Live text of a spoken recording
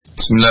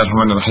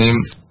Bismillahirrahmanirrahim.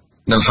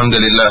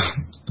 Alhamdulillah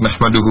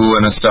nahmaduhu wa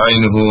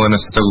nasta'inuhu wa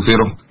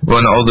nastaghfiruh wa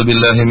na'udzu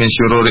billahi min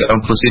shururi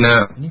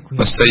anfusina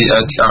wa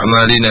sayyiati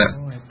a'malina.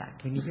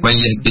 Man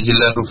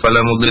yahdihillahu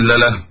fala mudilla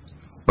lahu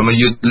wa man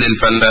yudlil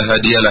fala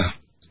hadiya lahu.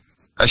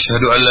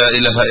 Ashhadu an la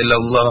ilaha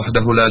illallah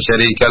wahdahu la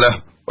syarika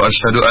lahu wa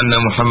ashhadu anna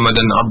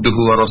Muhammadan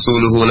 'abduhu wa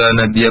rasuluhu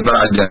la nabiyya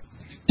ba'da.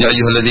 Ya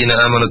ayyuhalladzina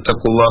amanu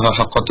taqullaha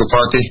haqqa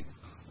tuqatih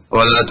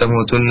wa la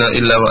tamutunna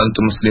illa wa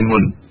antum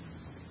muslimun.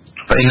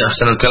 فإن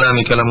أحسن الكلام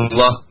كلام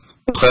الله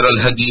وخير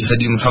الهدي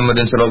هدي محمد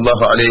صلى الله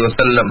عليه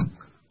وسلم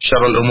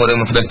شر الأمور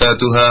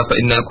محدثاتها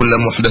فإن كل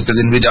محدثة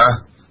بدعة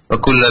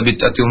وكل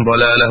بدعة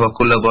ضلالة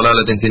وكل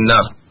ضلالة في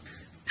النار.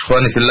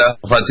 Ikhwani fillah,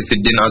 akhwati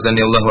fid din,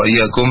 azani Allah wa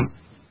iyyakum.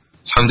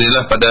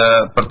 Alhamdulillah, pada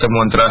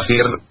pertemuan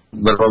terakhir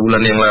beberapa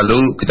bulan yang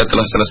lalu kita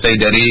telah selesai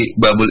dari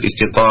babul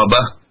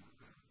istiqabah,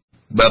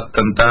 bab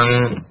tentang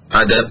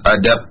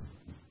adab-adab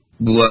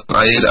buang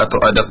air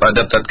atau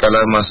adab-adab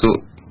tatkala masuk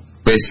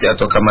WC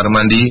atau kamar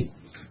mandi.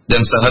 Dan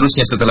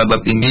seharusnya setelah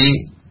bab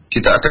ini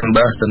kita akan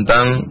bahas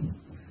tentang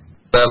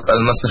bab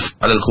al-masah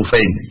alal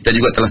khufain. Kita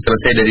juga telah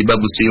selesai dari bab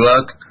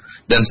siwak,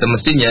 dan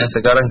semestinya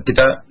sekarang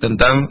kita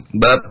tentang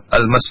bab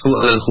al-mashu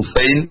alal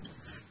khufain,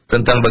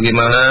 tentang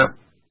bagaimana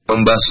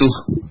membasuh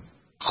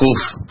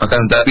khuf.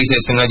 Akan tetapi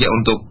saya sengaja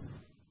untuk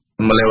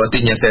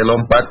melewatinya, saya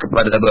lompat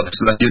kepada bab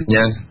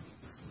selanjutnya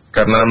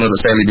karena menurut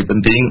saya lebih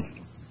penting,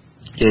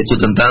 yaitu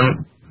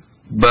tentang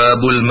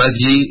babul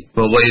madhi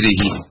wa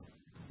ghairihi.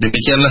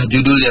 Demikianlah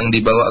judul yang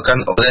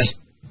dibawakan oleh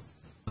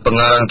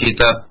pengarang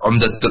kitab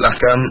Umdatul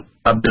Ahkam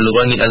Abdul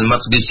Ghani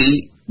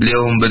Al-Maqdisi.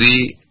 Beliau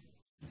memberi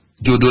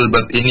judul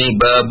bab ini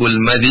Babul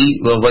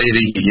Madhi wa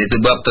Ghairihi, yaitu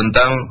bab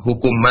tentang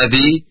hukum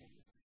madhi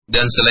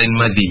dan selain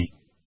madhi.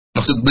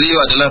 Maksud beliau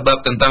adalah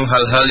bab tentang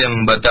hal-hal yang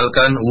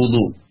membatalkan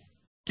wudu.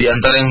 Di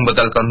antara yang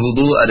membatalkan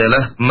wudu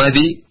adalah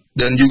madhi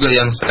dan juga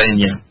yang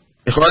selainnya.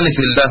 Ikhwani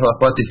fillah wa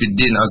akhwati fid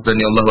din,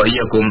 azani Allah wa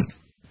iyyakum.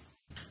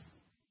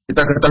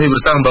 Kita ketahui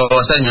bersama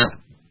bahwasanya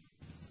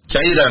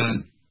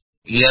cairan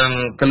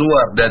yang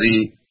keluar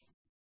dari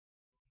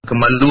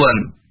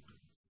kemaluan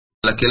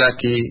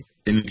laki-laki,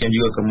 demikian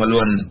juga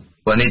kemaluan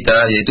wanita,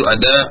 yaitu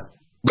ada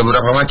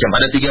beberapa macam,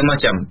 ada 3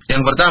 macam.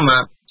 Yang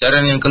pertama,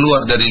 cairan yang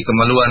keluar dari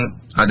kemaluan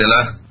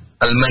adalah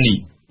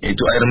al-mani,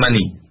 yaitu air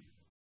mani.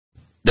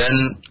 Dan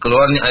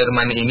keluarnya air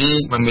mani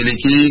ini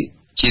memiliki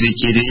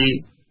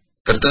ciri-ciri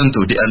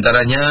tertentu. Di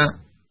antaranya,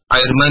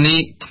 air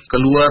mani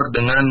keluar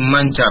dengan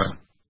mancar.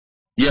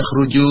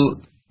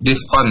 Yakhruju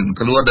difqan,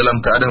 keluar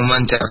dalam keadaan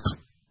memancar.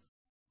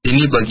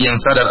 Ini bagi yang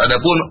sadar.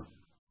 Adapun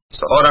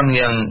seorang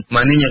yang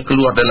maninya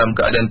keluar dalam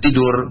keadaan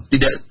tidur,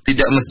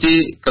 tidak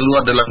mesti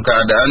keluar dalam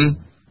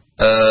keadaan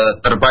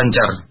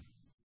terpancar.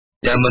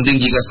 Yang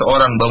penting jika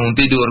seorang bangun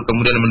tidur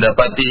kemudian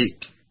mendapati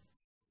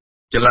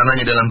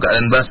celananya dalam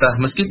keadaan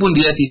basah, meskipun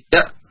dia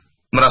tidak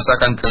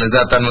merasakan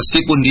kelezatan,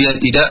 meskipun dia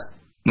tidak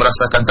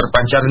merasakan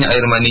terpancarnya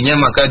air maninya,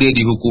 maka dia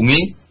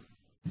dihukumi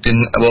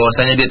dengan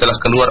bahwasanya dia telah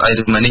keluar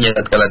air maninya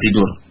tatkala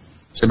tidur.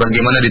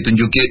 Sebagaimana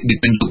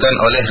ditunjukkan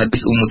oleh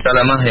hadis Ummu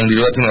Salamah yang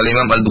diriwayatkan oleh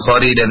Imam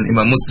Al-Bukhari dan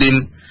Imam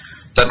Muslim,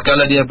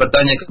 tatkala dia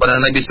bertanya kepada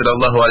Nabi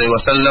sallallahu alaihi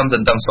wasallam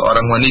tentang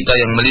seorang wanita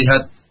yang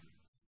melihat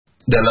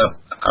dalam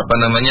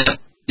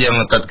yang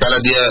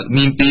tatkala dia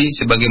mimpi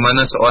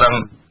sebagaimana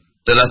seorang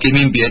lelaki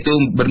mimpi, yaitu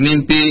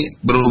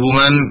bermimpi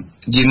berhubungan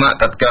jima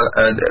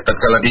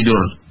tatkala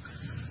tidur.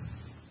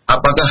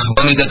 Apakah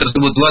wanita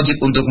tersebut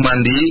wajib untuk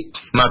mandi?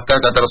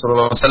 Maka kata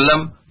Rasulullah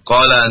SAW,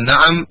 qala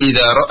na'am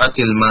idza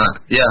ra'atil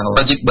ma'. Ya,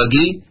 wajib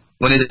bagi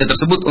wanita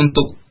tersebut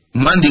untuk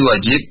mandi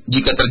wajib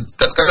jika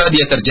tatkala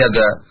dia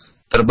terjaga,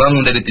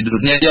 terbangun dari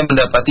tidurnya, dia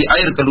mendapati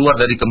air keluar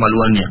dari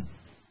kemaluannya.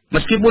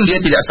 Meskipun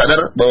dia tidak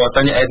sadar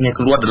bahwasanya airnya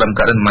keluar dalam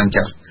keadaan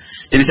mancar.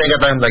 Jadi saya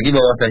katakan lagi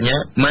bahwasanya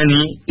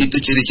mani itu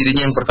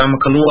ciri-cirinya yang pertama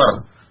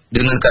keluar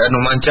dengan keadaan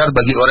memancar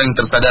bagi orang yang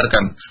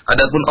tersadarkan.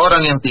 Adapun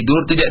orang yang tidur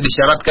tidak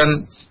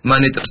disyaratkan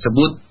mani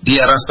tersebut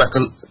dia rasa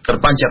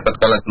terpancar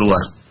tatkala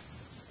keluar.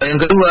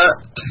 Yang kedua,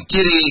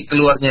 ciri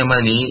keluarnya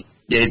mani,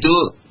 yaitu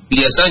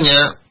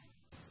biasanya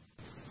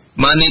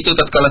mani itu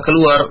tatkala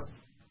keluar,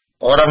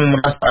 orang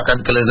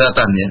merasakan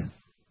kelezatannya.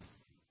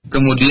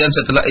 Kemudian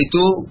setelah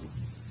itu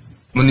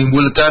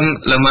menimbulkan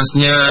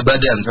lemasnya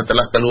badan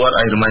setelah keluar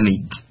air mani.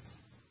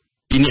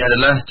 Ini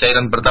adalah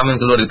cairan pertama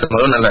yang keluar dari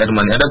kemaluan adalah air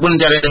mani. Adapun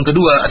cairan yang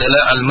kedua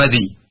adalah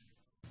al-madhi.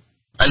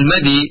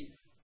 Al-madhi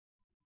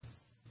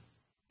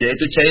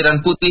yaitu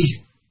cairan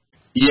putih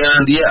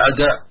yang dia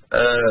agak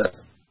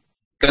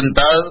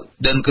kental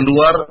dan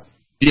keluar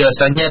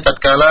biasanya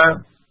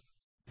tatkala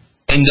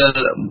indal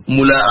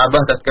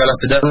mula'abah, tatkala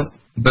sedang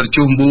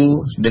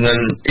bercumbu dengan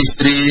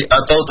istri,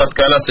 atau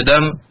tatkala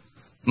sedang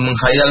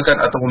menghayalkan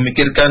atau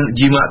memikirkan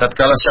jima,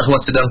 tatkala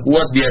syahwat sedang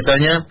kuat,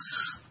 biasanya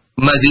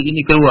madhi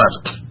ini keluar.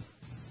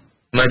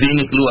 Madhi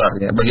ini keluar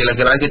ya. Bagi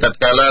laki-laki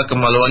tatkala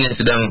kemaluannya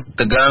sedang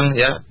tegang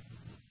ya,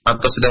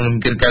 atau sedang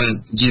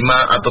memikirkan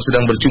jima atau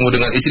sedang bercumbu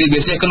dengan istri,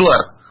 biasanya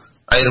keluar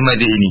air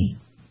madhi ini.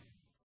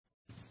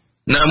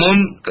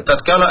 Namun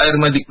tatkala air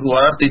madhi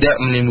keluar tidak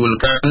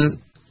menimbulkan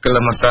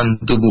kelemasan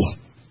tubuh.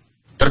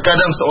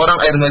 Terkadang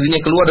seorang air madhinya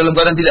keluar dalam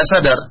keadaan tidak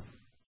sadar.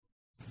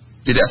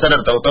 Tidak sadar,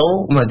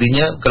 tahu-tahu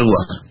madinya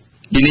keluar.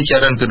 Ini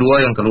cairan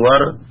kedua yang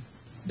keluar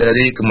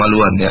dari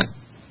kemaluan ya.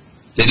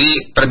 Jadi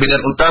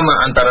perbedaan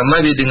utama antara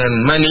madi dengan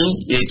mani,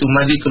 yaitu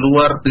madi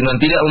keluar dengan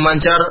tidak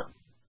memancar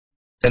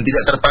dan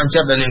tidak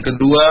terpancar, dan yang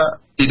kedua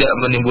tidak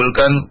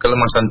menimbulkan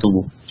kelemasan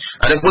tubuh.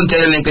 Adapun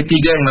cairan yang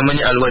ketiga yang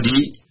namanya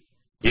al-wadi,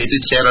 yaitu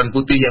cairan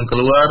putih yang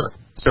keluar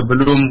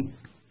sebelum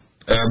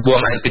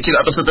buang air kecil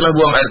atau setelah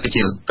buang air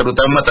kecil,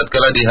 terutama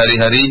tatkala di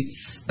hari-hari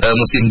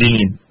musim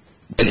dingin.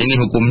 Dan ini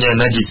hukumnya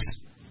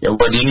najis. Ya,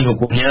 wadi ini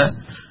hukumnya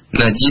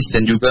najis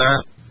dan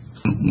juga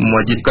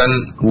mewajibkan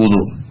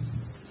wudu.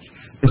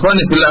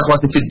 Ikhwani fillah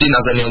akhwati fid din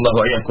azani Allah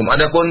wa iyyakum.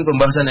 Adapun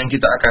pembahasan yang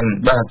kita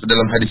akan bahas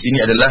dalam hadis ini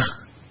adalah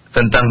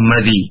tentang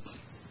madi.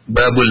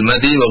 Babul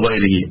madi wa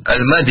ghairihi.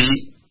 Al-madi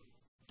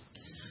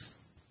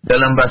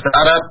dalam bahasa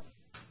Arab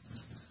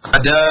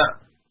ada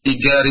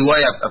 3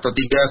 riwayat atau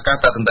 3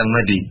 kata tentang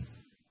madi.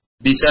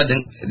 Bisa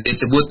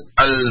disebut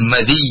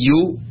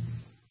al-madiyu,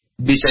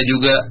 bisa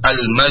juga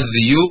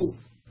al-madhiyu,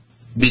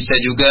 bisa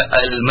juga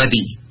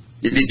al-madi.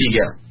 Jadi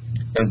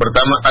 3. Yang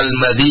pertama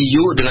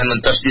al-madiyu dengan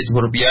mentasydid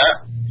huruf ya.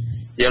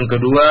 Yang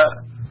kedua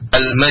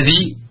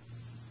al-madi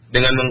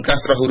dengan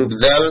mengkasrah huruf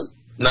zal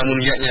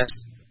namun ya-nya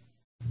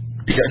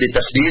tidak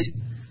ditasydid.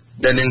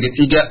 Dan yang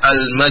ketiga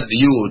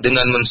al-madhiyu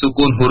dengan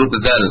mensukun huruf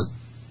zal.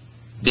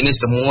 Ini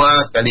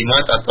semua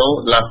kalimat atau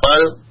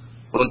lafal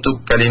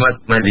untuk kalimat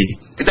madi.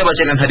 Kita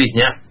bacakan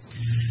hadisnya.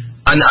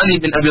 An Ali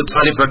bin Abi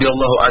Thalib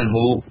radhiyallahu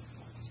anhu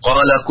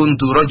qala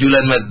kuntu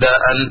rajulan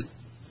madda'an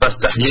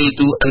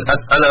fastahyaitu an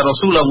as'ala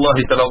Rasulullah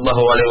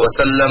sallallahu alaihi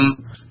wasallam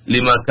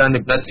lima kan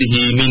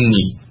ibnatihi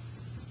minni.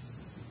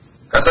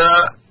 Kata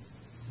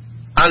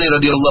Ali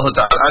radhiyallahu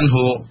ta'ala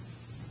anhu,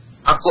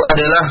 aku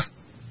adalah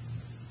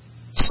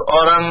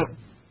seorang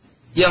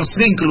yang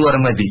sering keluar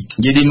madi.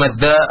 Jadi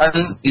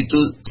madda'an itu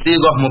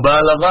sighah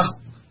mubalaghah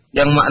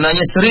yang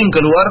maknanya sering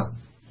keluar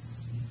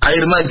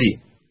air madi.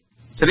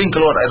 Sering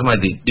keluar air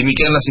madi.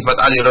 Demikianlah sifat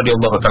Ali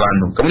radhiyallahu ta'ala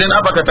anhu. Kemudian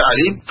apa kata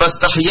Ali?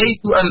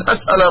 Fastahyaitu an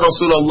as'ala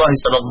Rasulullah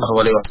sallallahu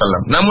alaihi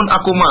wasallam. Namun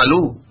aku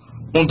malu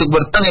untuk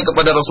bertanya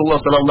kepada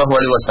Rasulullah sallallahu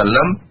alaihi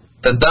wasallam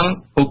tentang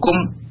hukum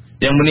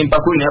yang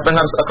menimpaku ini. Apa yang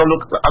harus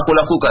aku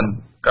lakukan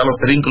kalau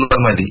sering keluar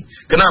madi?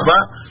 Kenapa?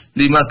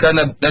 Lima kan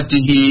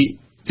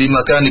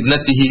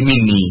ibnatihi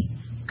minni.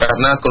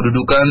 Karena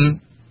kedudukan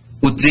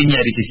putrinya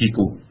di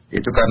sisiku.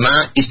 Itu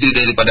karena istri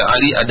daripada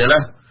Ali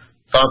adalah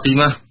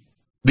Fatimah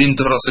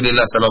bintu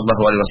Rasulullah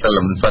sallallahu alaihi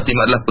wasallam.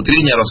 Fatimah adalah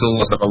putrinya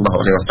Rasulullah sallallahu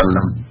alaihi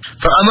wasallam.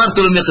 Fa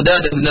amartul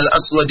Miqdad bin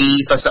al-Aswadi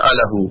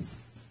fasa'alahu.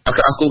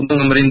 Maka aku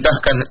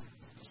memerintahkan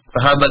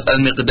sahabat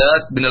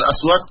Al-Miqdad bin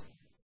al-Aswad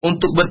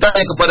untuk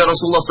bertanya kepada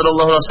Rasulullah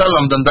sallallahu alaihi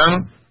wasallam tentang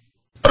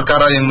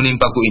perkara yang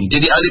menimpaku ini.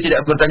 Jadi Ali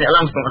tidak bertanya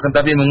langsung, akan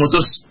tapi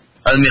mengutus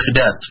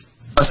Al-Miqdad.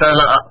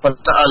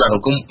 Fasa'alahu,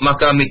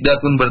 maka Miqdad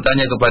pun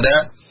bertanya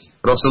kepada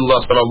Rasulullah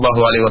sallallahu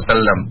alaihi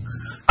wasallam.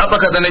 Apa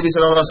kata Nabi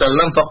sallallahu alaihi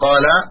wasallam?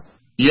 Faqala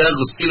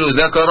yaghsilu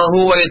dzakarahu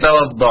wa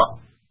yatawadda.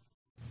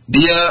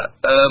 Dia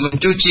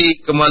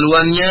mencuci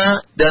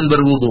kemaluannya dan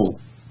berwudu.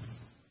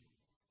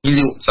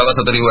 Ini salah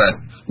satu riwayat.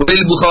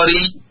 Bil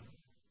Bukhari,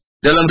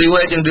 dalam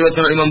riwayat yang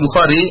diriwayatkan oleh Imam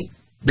Bukhari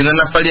dengan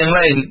lafal yang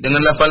lain,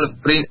 dengan lafal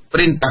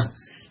perintah,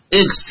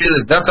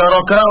 ighsil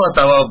dzakaraka wa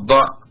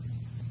tawadda.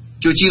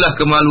 Cucilah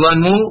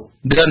kemaluanmu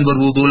dan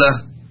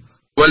berwudulah.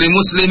 Wali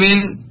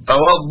muslimin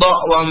tawadda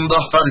wa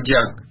amdah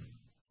farjak.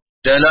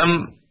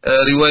 Dalam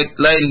riwayat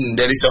lain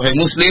dari Sahih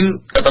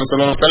Muslim kata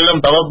Rasulullah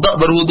SAW, tawadda,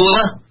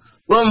 berwudulah,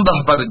 wa amdah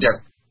farjak,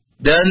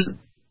 dan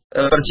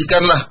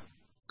percikanlah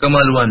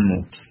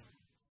kemaluanmu.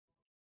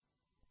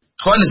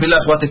 Ikhwani fillah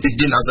akhwati fid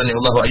din azani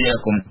Allah wa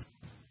iyyakum.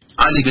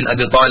 Ali bin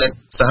Abi Thalib,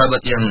 sahabat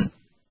yang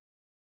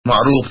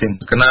ma'ruf, yang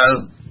terkenal,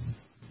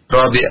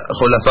 Rabi'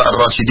 Khulafa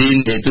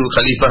Ar-Rasyidin, yaitu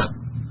Khalifah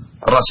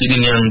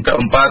Ar-Rasyidin yang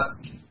keempat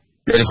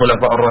dari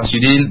Khulafa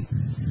Ar-Rasyidin,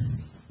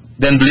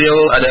 dan beliau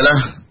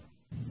adalah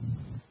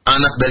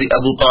anak dari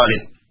Abu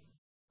Talib.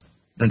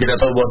 Dan kita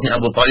tahu bahwasanya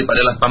Abu Talib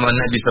adalah paman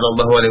Nabi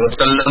sallallahu alaihi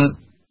wasallam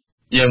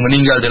yang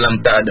meninggal dalam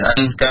keadaan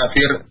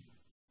kafir,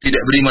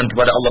 tidak beriman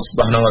kepada Allah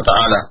Subhanahu wa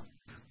taala.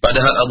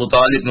 Padahal Abu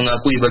Talib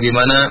mengakui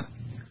bagaimana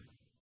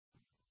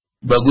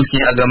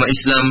bagusnya agama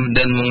Islam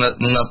dan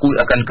mengakui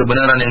akan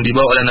kebenaran yang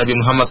dibawa oleh Nabi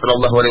Muhammad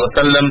sallallahu alaihi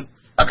wasallam,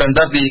 akan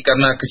tapi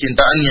karena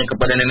kecintaannya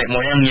kepada nenek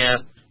moyangnya,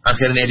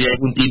 akhirnya dia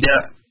pun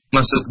tidak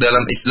masuk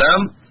dalam Islam.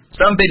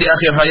 Sampai di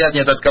akhir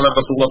hayatnya tatkala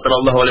Rasulullah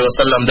sallallahu alaihi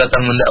wasallam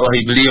datang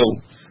mendakwahi beliau,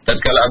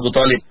 tatkala Abu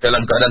Talib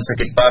dalam keadaan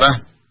sakit parah,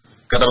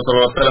 kata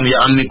Rasulullah SAW, ya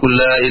ammi qul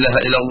la ilaha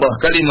illallah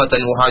kalimatan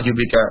uhaju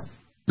bika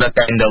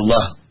laka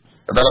indallah.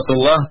 Kata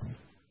Rasulullah,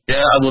 ya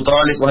Abu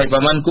Talib, wahai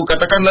pamanku,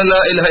 katakanlah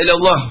la ilaha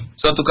illallah,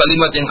 suatu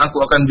kalimat yang aku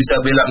akan bisa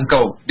bela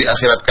engkau di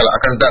akhirat kala.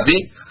 Akan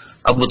tapi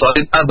Abu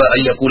Talib aba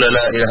ayyaqula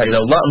la ilaha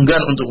illallah,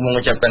 enggan untuk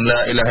mengucapkan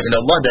la ilaha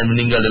illallah dan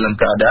meninggal dalam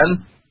keadaan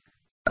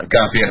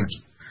kafir.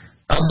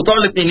 Abu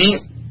Talib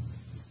ini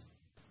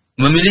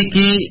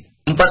memiliki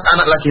 4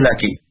 anak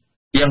laki-laki.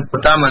 Yang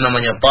pertama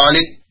namanya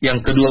Talib, yang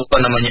kedua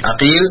namanya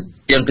Aqil,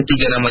 yang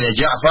ketiga namanya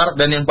Ja'far,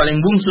 dan yang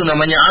paling bungsu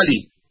namanya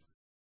Ali.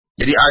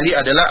 Jadi Ali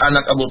adalah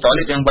anak Abu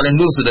Talib yang paling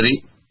bungsu dari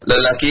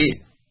lelaki,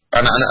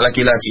 anak-anak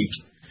laki-laki.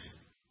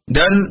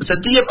 Dan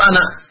setiap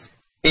anak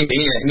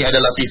ini ada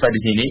latifah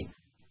di sini.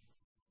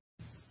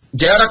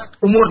 Jarak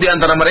umur di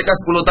antara mereka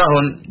 10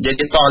 tahun.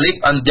 Jadi talib,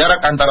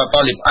 jarak antara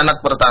talib, anak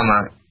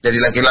pertama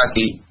dari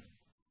laki-laki,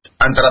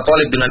 antara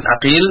talib dengan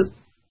akil,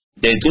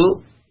 yaitu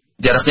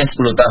jaraknya 10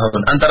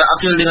 tahun. Antara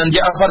akil dengan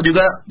Ja'far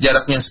juga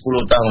jaraknya 10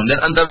 tahun. Dan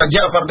antara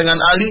Ja'far dengan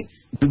Ali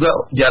juga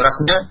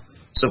jaraknya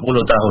 10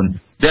 tahun.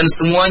 Dan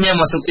semuanya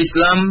masuk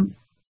Islam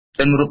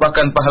dan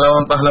merupakan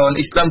pahlawan-pahlawan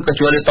Islam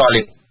kecuali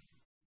Talib.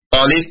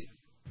 Talib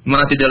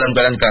mati dalam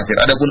keadaan kafir.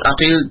 Adapun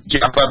Aqil,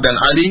 Ja'far dan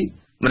Ali,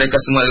 mereka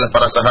semua adalah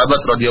para sahabat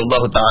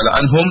radhiyallahu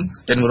taala anhum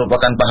dan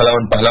merupakan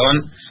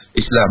pahlawan-pahlawan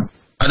Islam.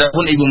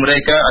 Adapun ibu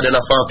mereka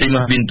adalah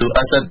Fatimah bintu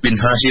Asad bin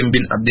Hashim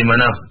bin Abdi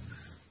Manaf,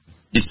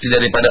 istri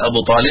daripada Abu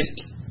Talib,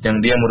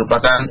 yang dia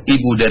merupakan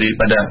ibu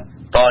daripada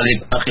Talib,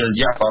 Aqil,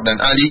 Ja'far dan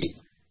Ali.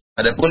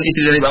 Adapun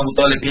istri dari Abu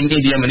Talib ini,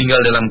 dia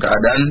meninggal dalam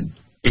keadaan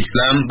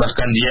Islam,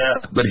 bahkan dia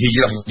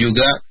berhijrah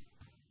juga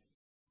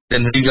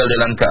dan meninggal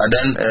dalam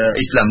keadaan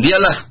Islam.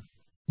 Dialah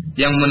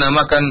yang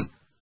menamakan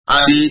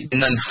Ali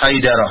dengan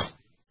Haidarah.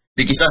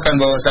 Dikisahkan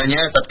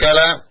bahwasanya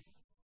tatkala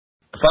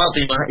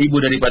Fatimah, ibu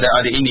daripada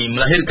Ali ini,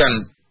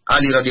 melahirkan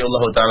Ali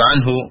radhiyallahu taala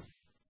anhu,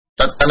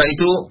 tatkala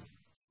itu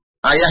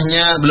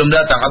ayahnya belum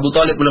datang, Abu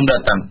Talib belum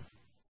datang.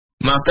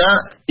 Maka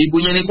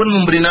ibunya ini pun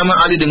memberi nama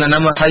Ali dengan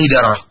nama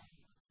Haidarah.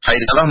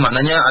 Haidarah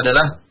maknanya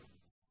adalah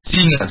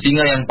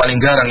singa yang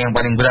paling garang, yang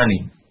paling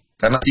berani.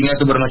 Karena singa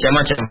itu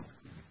bermacam-macam.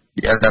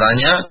 Di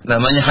antaranya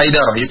namanya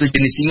Haidarah, yaitu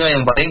jenis singa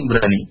yang paling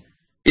berani.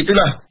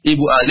 Itulah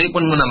ibu Ali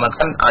pun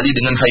menamakan Ali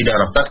dengan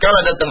Haidarah.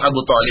 Tatkala datang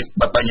Abu Talib,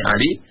 bapaknya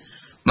Ali,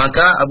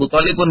 maka Abu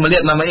Talib pun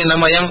melihat namanya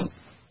nama yang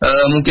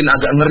mungkin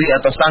agak ngeri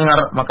atau sangar,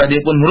 maka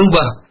dia pun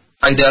merubah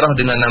Haidarah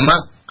dengan nama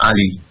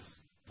Ali.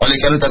 Oleh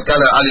karena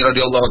tatkala Ali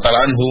radhiyallahu taala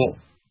anhu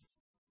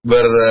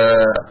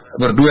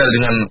berduel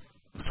dengan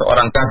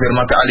seorang kafir,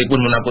 maka Ali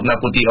pun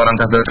menakut-nakuti orang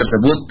kafir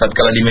tersebut.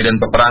 Tatkala di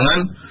medan peperangan,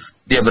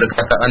 dia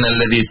berkata, "Ana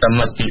alladhi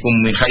sammati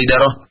ummi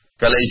Haidarah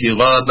kalaifi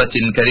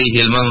ghabatin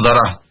karihil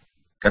manzarah."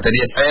 Kata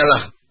dia,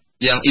 sayalah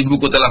yang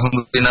ibuku telah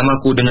memberi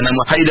namaku dengan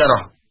nama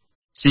Haidarah,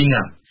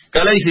 singa.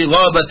 Kalaifi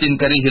ghabatin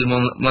karihil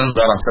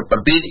manzarah,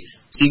 seperti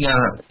singa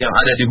yang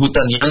ada di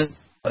hutan yang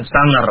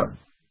sangar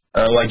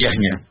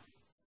wajahnya.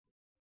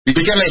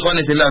 Demikianlah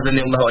ikhwani fillah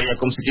azanillahu wa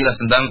iyyakum sekilas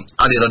tentang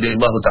Ali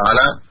radhiyallahu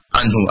taala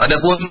anhu.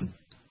 Adapun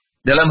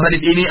dalam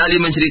hadis ini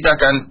Ali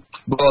menceritakan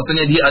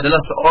bahwasanya dia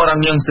adalah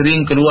seorang yang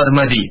sering keluar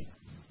madi.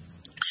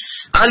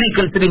 Ali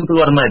sering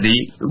keluar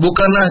madi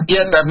bukanlah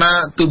dia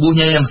karena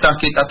tubuhnya yang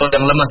sakit atau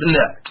yang lemas,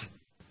 enggak.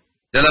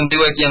 Dalam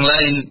riwayat yang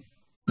lain,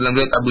 dalam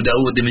riwayat Abu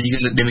Dawud,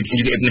 demikian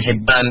juga Ibn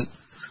Hibban,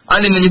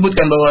 Ali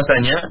menyebutkan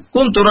bahwasanya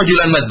kuntu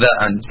rajulan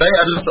madza'an, saya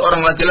adalah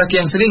seorang laki-laki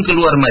yang sering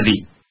keluar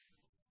madi.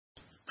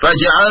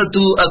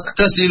 Faja'altu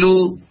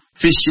aktasilu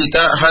fi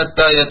syita'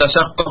 hatta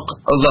yatashaqqaq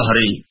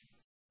dhahri.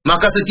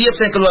 Maka setiap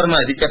saya keluar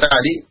madi, kata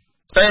Ali,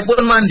 saya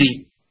pun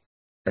mandi.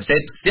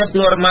 Saya setiap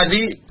keluar mandi,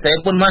 saya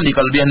pun mandi.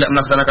 Kalau dia hendak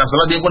melaksanakan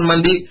sholat, dia pun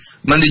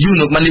mandi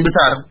junub, mandi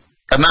besar.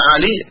 Karena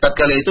Ali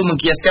tatkala itu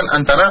mengkiaskan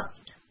antara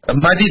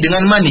mandi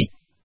dengan mani.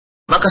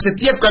 Maka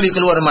setiap kali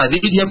keluar mandi,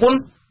 dia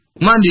pun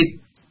mandi.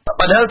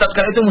 Padahal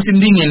tatkala itu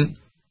musim dingin.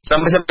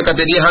 Sampai-sampai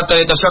kata dia,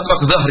 hatta yatashaqqaq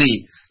dhahri.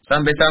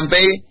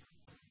 Sampai-sampai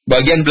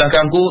bagian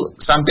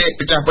belakangku sampai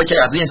pecah-pecah.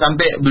 Artinya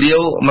sampai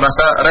beliau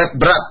merasa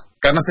berat.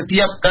 Karena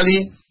setiap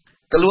kali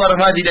keluar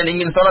mandi dan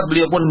ingin sholat,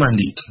 beliau pun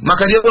mandi.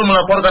 Maka dia pun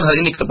melaporkan hal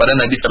ini kepada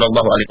Nabi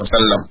Shallallahu Alaihi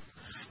Wasallam.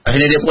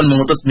 Akhirnya dia pun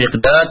mengutus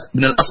Miqdad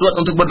bin Al-Aswad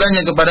untuk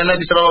bertanya kepada Nabi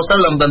Shallallahu Alaihi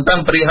Wasallam tentang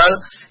perihal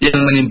yang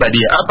menimpa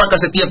dia. Apakah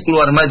setiap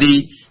keluar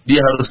mandi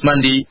dia harus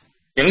mandi?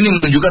 Yang ini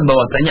menunjukkan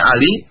bahwasanya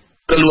Ali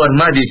keluar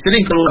mandi,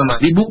 sering keluar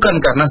mandi bukan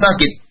karena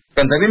sakit,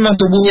 kan, tapi memang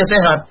tubuhnya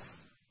sehat.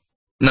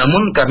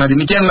 Namun karena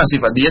demikianlah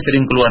sifat dia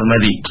sering keluar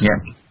mandi. Ya.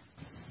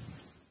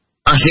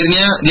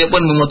 Akhirnya dia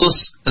pun mengutus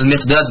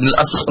Al-Miqdad bin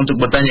Al-Aswad untuk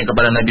bertanya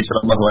kepada Nabi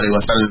sallallahu alaihi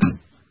wasallam.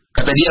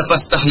 Kata dia,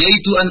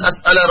 "Fastahyaitu an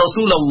as'ala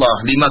Rasulullah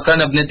lima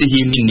kana ibnatihi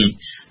minni."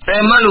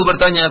 Saya malu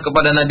bertanya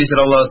kepada Nabi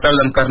sallallahu alaihi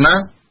wasallam karena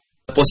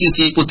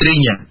posisi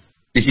putrinya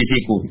di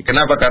sisiku.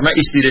 Kenapa? Karena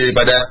istri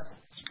daripada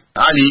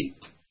Ali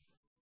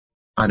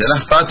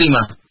adalah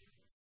Fatimah.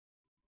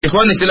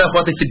 Ikhwani fillah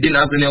akhwati fid din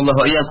azanillahu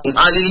wa iyyakum.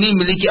 Ali ini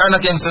memiliki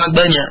anak yang sangat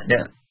banyak,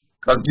 ya.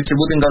 Kalau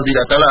disebutin kalau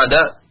tidak salah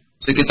ada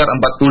sekitar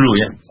 40,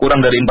 ya,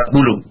 kurang dari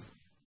 40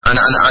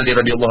 anak-anak Ali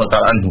radhiyallahu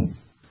taala anhu.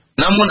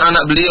 Namun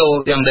anak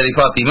beliau yang dari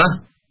Fatimah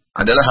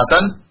adalah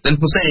Hasan dan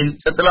Husain.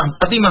 Setelah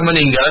Fatimah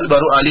meninggal,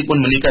 baru Ali pun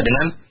menikah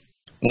dengan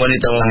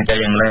wanita-wanita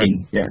yang lain,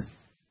 ya.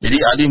 Jadi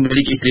Ali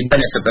memiliki istri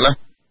banyak setelah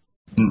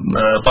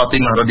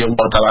Fatimah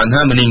radhiyallahu taala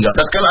anha meninggal.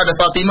 Tatkala ada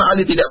Fatimah,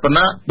 Ali tidak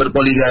pernah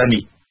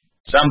berpoligami.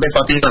 Sampai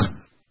Fatimah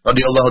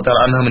radhiyallahu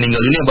taala anha meninggal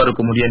dunia, baru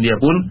kemudian dia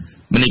pun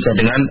menikah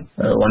dengan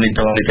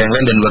wanita-wanita yang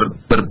lain dan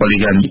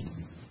berpoligami.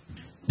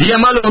 Dia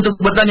malu untuk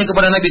bertanya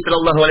kepada Nabi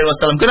sallallahu alaihi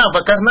wasallam.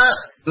 Kenapa? Karena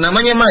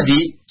namanya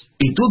madi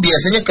itu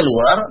biasanya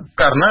keluar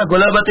karena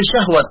golabatus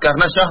syahwat,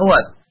 karena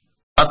syahwat,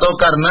 atau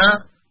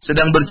karena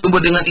sedang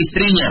berjumpa dengan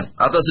istrinya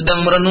atau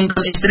sedang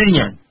merenungkan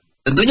istrinya.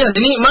 Tentunya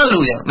ini malu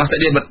ya. Masa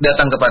dia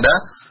datang kepada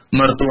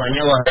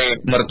mertuanya,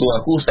 wahai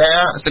mertuaku,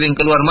 saya sering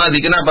keluar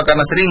madhi. Kenapa?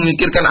 Karena sering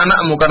memikirkan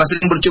anakmu, karena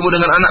sering bercumbu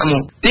dengan anakmu.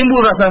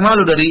 Timbul rasa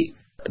malu dari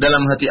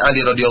dalam hati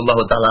Ali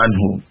radhiyallahu taala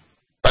anhu.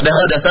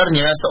 Padahal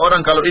dasarnya seorang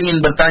kalau ingin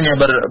bertanya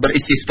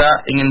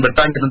beristifta, ingin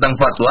bertanya tentang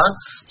fatwa,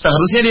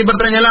 seharusnya dia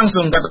bertanya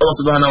langsung. Kata Allah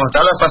Subhanahu wa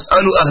taala,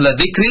 "Fas'alu ahla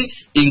dzikri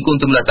in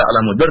kuntum la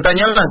ta'lamun."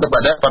 Bertanyalah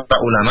kepada para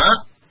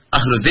ulama,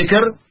 ahlu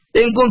dzikr,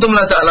 in kuntum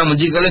la ta'lamun,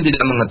 jika kalian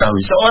tidak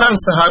mengetahui. Seorang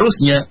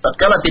seharusnya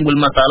tatkala timbul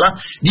masalah,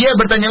 dia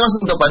bertanya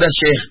langsung kepada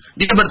syekh,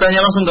 dia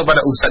bertanya langsung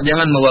kepada ustadz,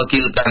 jangan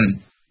mewakilkan.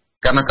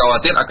 Karena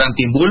khawatir akan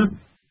timbul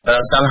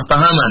salah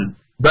pahaman.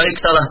 Baik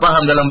salah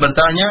paham dalam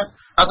bertanya,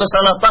 atau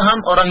salah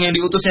paham orang yang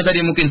diutusnya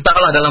tadi mungkin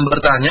salah dalam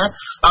bertanya,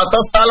 atau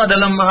salah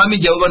dalam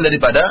memahami jawaban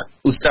daripada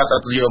ustaz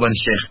atau jawaban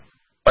syekh.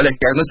 Oleh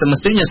karena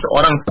semestinya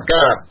seorang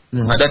tatkala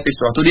menghadapi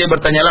sesuatu dia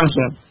bertanya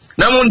langsung.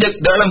 Namun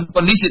dalam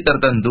kondisi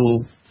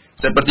tertentu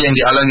seperti yang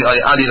dialami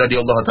oleh Ali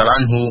radhiyallahu taala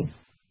anhu.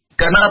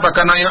 Karena apa?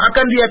 Karena yang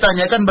akan dia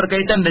tanyakan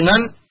berkaitan dengan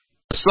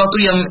sesuatu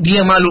yang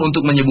dia malu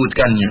untuk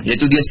menyebutkannya,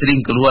 yaitu dia sering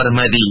keluar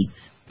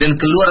madhi. Dan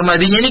keluar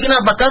madinya ini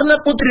kenapa? Karena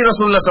putri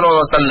Rasulullah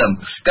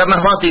SAW. Karena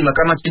Fatimah,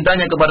 karena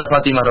cintanya kepada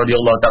Fatimah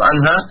radhiyallahu ta'ala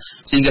anha,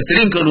 sehingga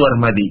sering keluar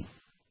madi.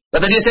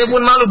 Kata dia, saya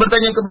pun malu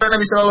bertanya kepada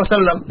Nabi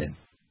SAW.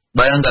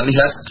 Bayangkan,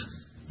 lihat,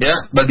 ya,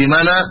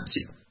 bagaimana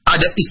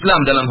ada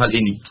Islam dalam hal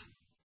ini.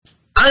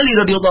 Ali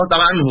radhiyallahu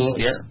ta'ala anhu,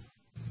 ya,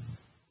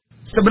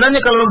 sebenarnya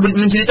kalau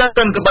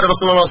menceritakan kepada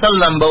Rasulullah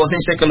SAW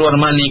bahwasanya saya keluar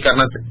madi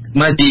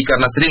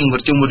karena sering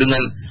bercumbu dengan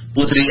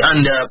putri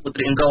Anda,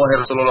 putri engkau wahai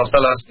Rasulullah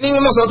SAW. Ini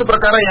memang suatu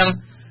perkara yang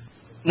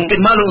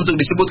mungkin malu untuk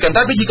disebutkan,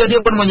 tapi jika dia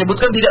pun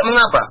menyebutkan tidak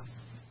mengapa.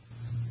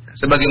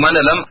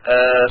 Sebagaimana dalam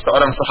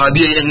seorang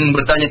sahabiah yang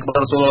bertanya kepada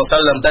Rasulullah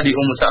SAW tadi,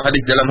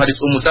 dalam hadis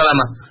Ummu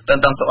Salamah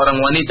tentang seorang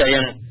wanita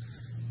yang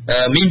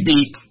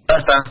mimpi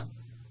basah.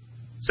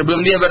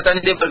 Sebelum dia bertanya,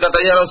 dia berkata,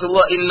 ya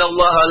Rasulullah, Inna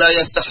Allah la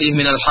yastahi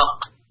minal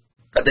haq.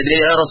 Kata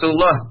dia, ya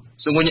Rasulullah,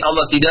 sungguhnya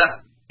Allah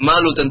tidak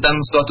malu tentang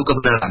suatu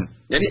kebenaran.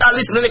 Jadi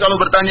Ali sebenarnya kalau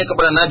bertanya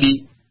kepada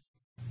Nabi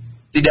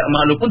tidak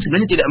malu pun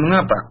sebenarnya tidak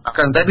mengapa.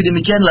 Akan tapi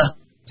demikianlah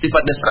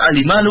sifat dasar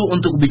Ali, malu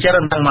untuk bicara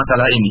tentang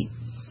masalah ini.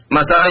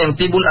 Masalah yang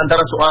timbul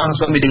antara seorang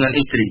suami dengan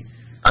istri,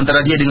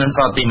 antara dia dengan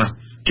Fatimah.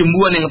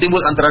 Cemburuan yang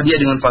timbul antara dia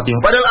dengan Fatimah.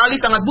 Padahal Ali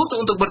sangat butuh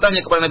untuk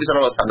bertanya kepada Nabi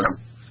SAW.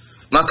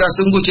 Maka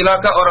sungguh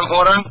celaka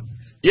orang-orang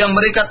yang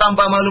mereka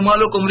tanpa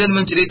malu-malu kemudian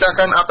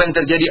menceritakan apa yang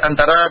terjadi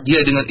antara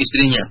dia dengan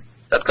istrinya.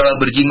 Tatkala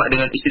berjima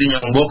dengan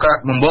istrinya,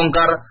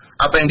 membongkar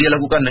apa yang dia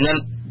lakukan dengan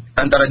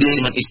antara dia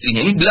dengan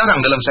istrinya. Ini dilarang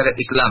dalam syariat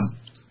Islam.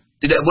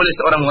 Tidak boleh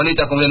seorang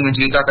wanita kemudian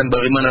menceritakan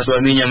bagaimana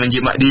suaminya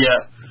menjima dia,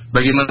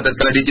 bagaimana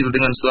tatkala dia tidur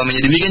dengan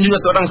suaminya. Demikian juga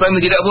seorang suami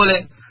tidak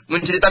boleh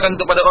menceritakan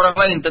kepada orang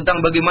lain tentang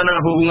bagaimana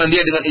hubungan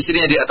dia dengan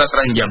istrinya di atas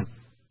ranjang.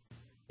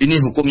 Ini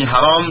hukumnya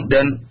haram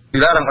dan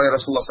dilarang oleh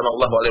Rasulullah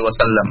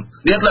SAW.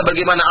 Lihatlah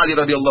bagaimana Ali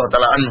radhiyallahu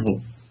taala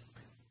anhu.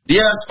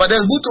 Dia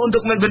padahal butuh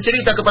untuk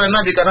bercerita kepada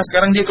Nabi karena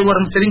sekarang dia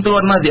sering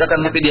keluar madi,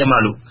 akan tapi dia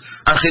malu.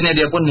 Akhirnya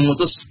dia pun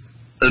mengutus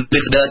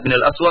Al-Miqdad bin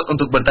Al-Aswad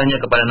untuk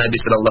bertanya kepada Nabi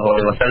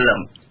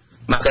SAW.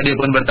 Maka dia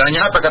pun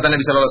bertanya, apa kata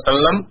Nabi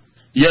SAW?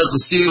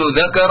 Yaghsilu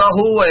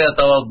dzakarahu wa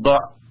yatawadda.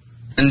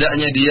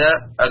 Hendaknya dia,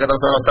 kata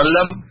Rasulullah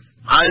SAW,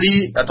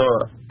 Ali atau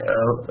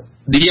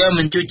dia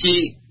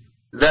mencuci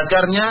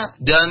zakarnya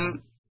dan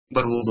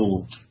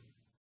berwudu.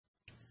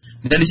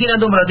 Dan di sini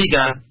antum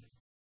perhatikan,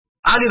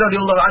 Ali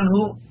radhiyallahu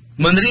anhu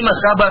menerima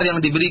kabar yang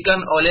diberikan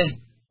oleh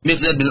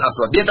Miqdad bin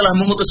Aswad. Dia telah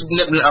mengutus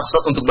Miqdad bin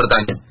Aswad untuk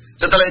bertanya.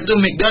 Setelah itu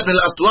Miqdad bin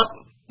Aswad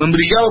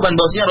memberi jawaban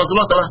bahwasanya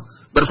Rasulullah telah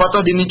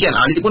berfatwa demikian.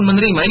 Ali pun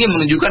menerima. Ini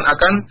menunjukkan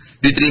akan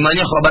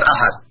diterimanya khabar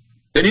ahad.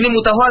 Dan ini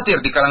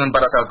mutawatir di kalangan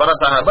para sahabat. Para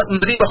sahabat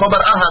menerima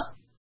khabar ahad.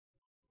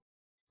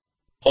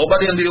 Khabar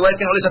yang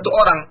diriwayatkan oleh satu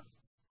orang.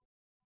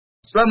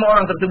 Selama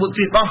orang tersebut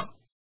thiqah,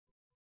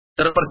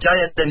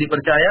 terpercaya dan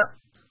dipercaya,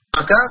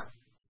 maka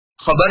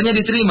khabarnya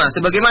diterima.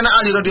 Sebagaimana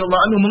Ali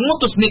radhiyallahu anhu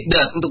mengutus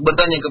Miqdad untuk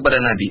bertanya kepada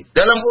Nabi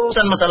dalam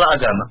urusan masalah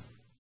agama.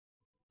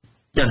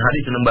 Dan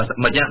hadis membahas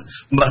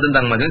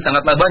tentang masalah ini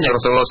sangatlah banyak.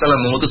 Rasulullah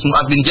SAW mengutus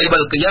Mu'adz bin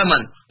Jabal ke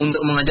Yaman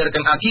untuk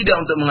mengajarkan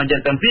akidah, untuk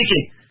mengajarkan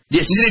fikih.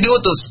 Dia sendiri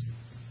diutus.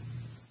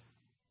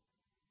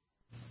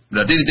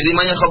 Berarti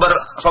diterimanya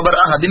khabar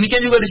ahad.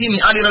 Demikian juga di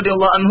sini Ali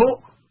radhiyallahu anhu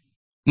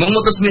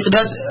mengutus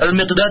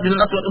Al-Miqdad bin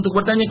Aswad untuk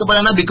bertanya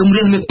kepada Nabi.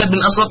 Kemudian Miqdad bin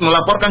Aswad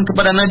melaporkan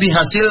kepada Nabi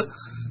hasil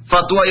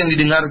fatwa yang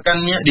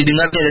didengarnya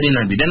dari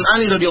Nabi. Dan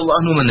Ali radhiyallahu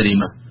anhu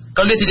menerima.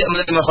 Kalau dia tidak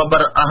menerima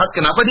khabar ahad,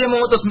 kenapa dia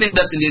mengutus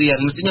Miqdad sendirian?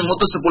 Mestinya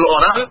mengutus 10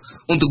 orang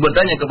untuk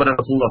bertanya kepada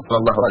Rasulullah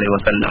sallallahu alaihi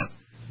wasallam.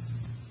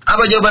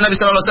 Apa jawaban Nabi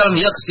sallallahu alaihi wasallam?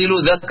 Yaghsilu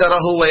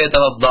dzakarahu wa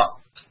yatawadda.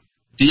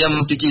 Dia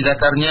mencuci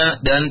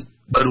zakarnya dan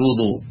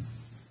berwudu.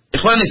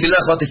 Ikhwani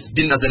fillah akhwati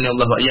fiddin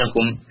azanillahu wa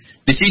iyyakum.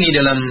 Di sini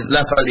dalam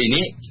lafal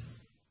ini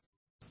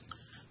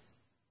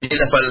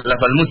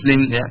lafal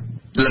Muslim ya,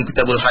 dalam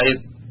Kitabul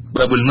Haid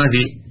Babul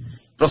Madhi,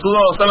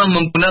 Rasulullah SAW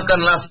menggunakan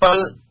lafal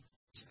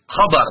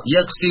khabar,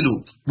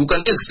 yaghsilu,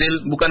 bukan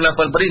yaghsil, bukan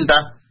lafal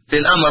perintah,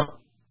 fil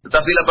amr,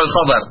 tetapi lafal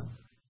khabar,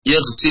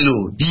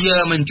 yaghsilu,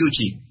 dia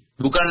mencuci,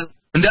 bukan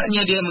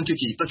hendaknya dia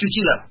mencuci, atau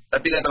cucilah.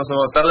 Tapi kata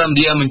Rasulullah SAW,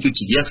 dia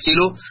mencuci,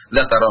 yaksilu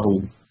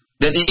dzakarahu.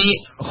 Dan ini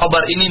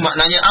khabar ini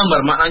maknanya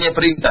amar, maknanya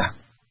perintah.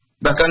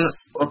 Bahkan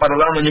para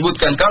ulama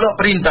menyebutkan kalau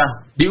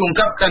perintah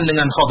diungkapkan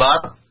dengan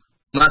khabar,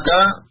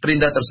 maka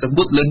perintah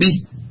tersebut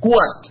lebih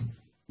kuat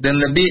dan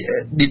lebih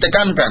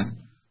ditekankan.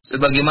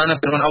 Sebagaimana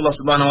firman Allah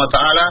Subhanahu wa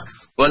taala,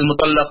 wal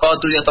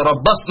mutallaqatu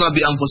yatarabbasna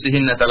bi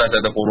anfusihinna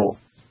thalathata quru.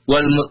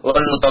 Wal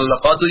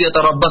mutallaqatu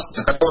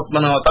yatarabbasna, kata Allah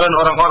Subhanahu wa taala,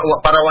 orang-orang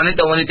para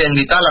wanita-wanita yang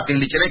ditalak, yang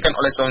diceraikan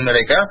oleh suami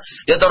mereka,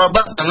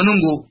 yatarabbasna,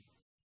 menunggu.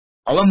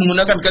 Allah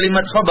menggunakan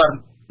kalimat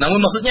khabar. Namun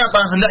maksudnya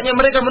apa? Hendaknya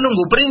mereka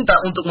menunggu, perintah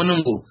untuk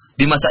menunggu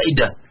di masa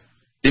iddah.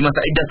 Di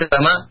masa iddah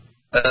selama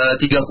 3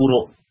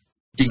 quru,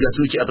 3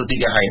 suci atau 3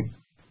 haid.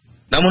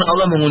 Namun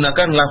Allah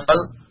menggunakan lafal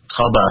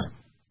khabar.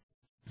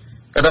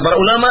 Kata para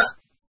ulama,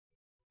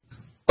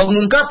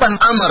 pengungkapan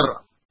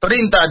amar,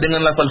 perintah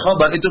dengan lafal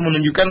khabar itu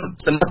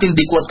menunjukkan semakin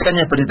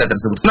dikuatkannya perintah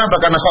tersebut. Kenapa?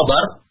 Karena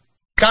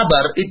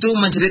kabar itu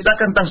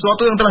menceritakan tentang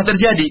sesuatu yang telah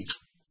terjadi.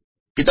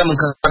 Kita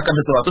mengkabarkan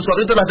sesuatu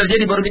itu telah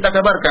terjadi baru kita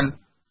kabarkan.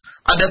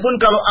 Adapun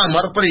kalau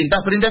amar,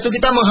 perintah itu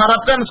kita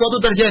mengharapkan suatu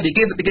terjadi.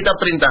 Kita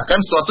perintahkan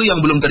sesuatu yang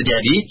belum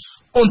terjadi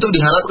untuk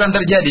diharapkan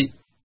terjadi.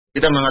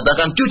 Kita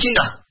mengatakan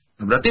cucilah.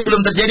 Berarti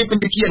belum terjadi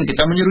pencucian,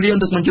 kita menyuruh dia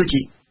untuk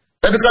mencuci.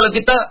 Tapi kalau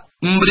kita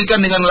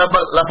memberikan dengan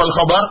lafal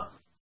khabar,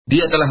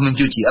 dia telah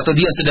mencuci atau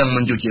dia sedang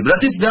mencuci,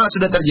 berarti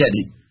sudah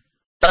terjadi.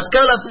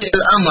 Tatkala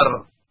fi'il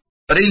amr,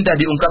 perintah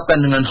diungkapkan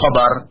dengan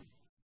khabar,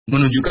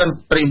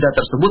 menunjukkan perintah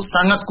tersebut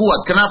sangat kuat.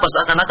 Kenapa?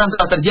 Seakan-akan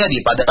telah terjadi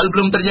padahal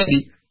belum terjadi.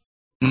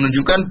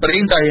 Menunjukkan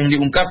perintah yang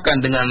diungkapkan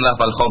dengan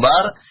lafal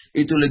khabar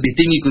itu lebih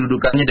tinggi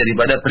kedudukannya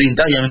daripada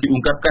perintah yang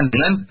diungkapkan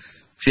dengan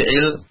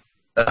fi'il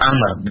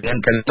amr,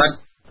 dengan kalimat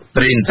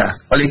perintah.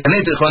 Oleh karena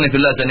itu, ikhwani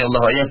fillah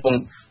sanallahu ayyakum,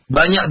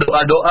 banyak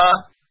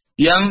doa-doa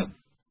yang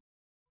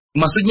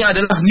maksudnya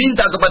adalah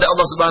minta kepada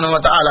Allah Subhanahu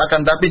wa taala,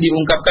 akan tapi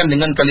diungkapkan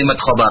dengan kalimat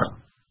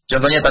khabar.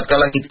 Contohnya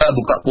tatkala kita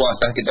buka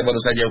puasa, kita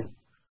baru saja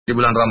di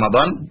bulan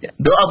Ramadan,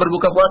 doa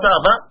berbuka puasa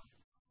apa?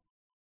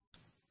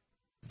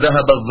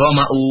 Dhahabadh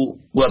dhama'u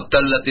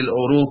wabtallatil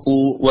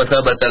uruqu wa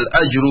thabatal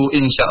ajru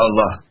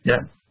insyaallah,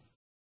 ya.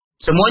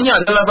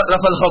 Semuanya adalah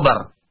lafal khabar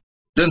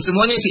dan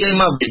semuanya fi'il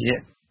madhi, ya.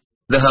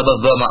 Dhahabadh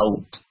dhama'u.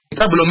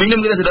 Kita belum minum,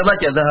 kita sudah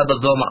baca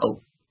dhahabadh dhama'u.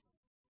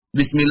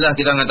 Bismillah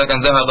kita mengatakan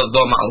dhahabadh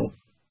dhama'u.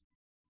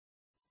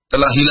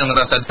 Telah hilang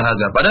rasa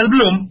dahaga. Padahal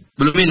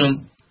belum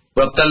minum.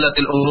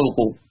 Wabtallatil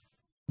uruqu.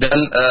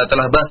 Dan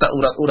telah basah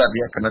urat-urat,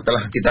 ya, karena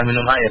telah kita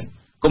minum air.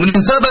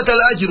 Kemudian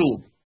thabatal ajru,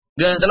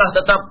 dan telah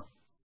tetap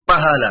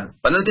pahala.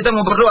 Padahal kita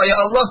mau berdoa, ya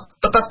Allah,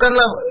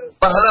 tetapkanlah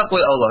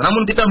pahalaku ya Allah.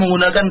 Namun kita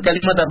menggunakan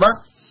kalimat apa?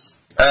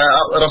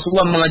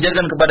 Rasulullah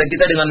mengajarkan kepada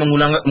kita dengan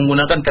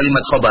menggunakan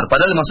kalimat khabar.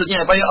 Padahal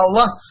maksudnya apa? Ya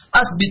Allah,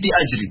 asbiti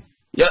ajri.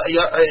 Ya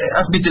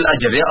asbitil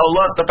ajr. Ya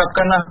Allah,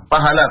 tetapkanlah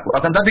pahalaku.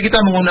 Akan tapi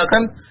kita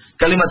menggunakan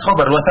kalimat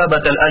khabar, wa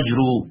thabatal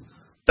ajru.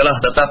 Telah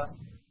tetap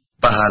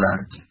pahala.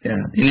 Ya,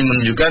 ini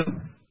menunjukkan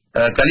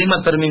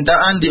kalimat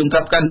permintaan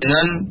diungkapkan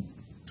dengan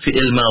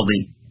fi'il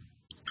madhi.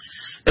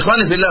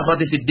 Ikhwani fillah,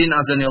 akhwati fid din,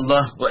 azani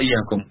Allah wa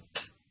iyyakum.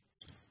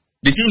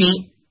 Di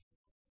sini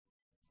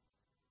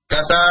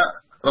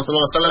kata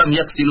Rasulullah SAW,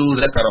 yaksilu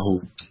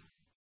dzakarahu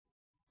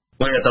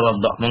wa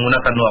yatawadda,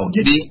 menggunakan waw.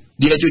 Jadi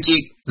dia cuci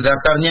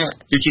zakarnya,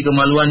 cuci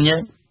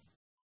kemaluannya,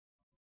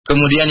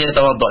 kemudian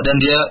yatawadda, dan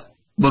dia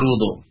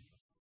berwudu.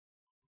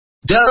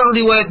 Dalam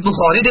riwayat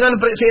Bukhari dengan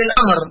fi'il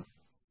amr,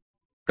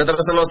 kata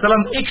Rasulullah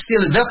SAW,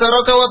 iksil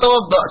dzakaraka wa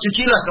tawadda,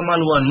 cucilah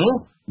kemaluanmu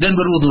dan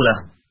berwudulah.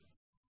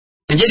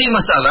 Yang jadi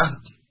masalah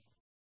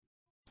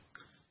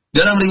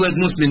dalam riwayat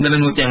Muslim dan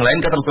riwayat yang lain,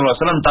 kata Rasulullah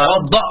SAW,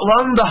 tawadda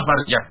wamdah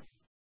farjak,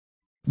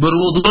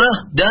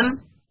 berwudulah dan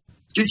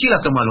cucilah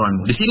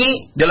kemaluanmu. Di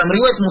sini dalam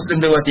riwayat Muslim,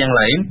 riwayat yang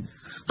lain,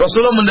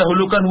 Rasulullah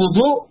mendahulukan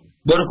wudu,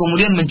 baru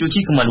kemudian mencuci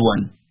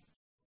kemaluan.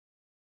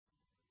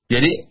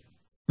 Jadi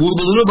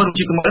wudu dulu baru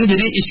cuci kemaluan,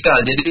 jadi iskal,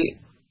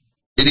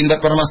 jadi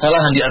enggak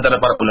permasalahan di antara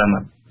para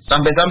ulama.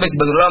 Sampai-sampai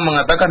sebagian ulama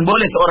mengatakan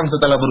boleh seorang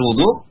setelah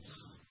berwudu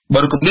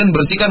baru kemudian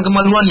bersihkan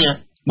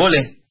kemaluannya,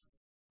 boleh.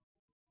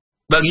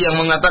 Bagi yang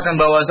mengatakan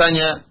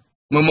bahwasanya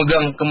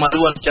memegang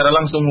kemaluan secara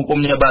langsung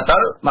hukumnya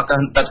batal, maka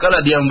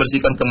tatkala dia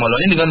membersihkan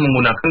kemaluannya dengan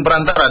menggunakan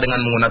perantara, dengan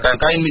menggunakan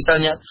kain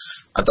misalnya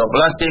atau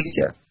plastik,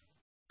 ya.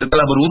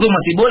 Setelah berwudu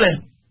masih boleh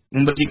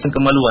membersihkan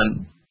kemaluan.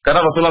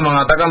 Karena Rasulullah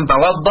mengatakan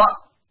tawadda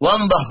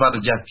wamdah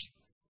farjak.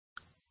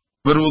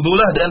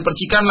 Berwudulah dan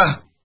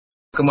bersihkanlah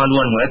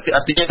kemaluanmu.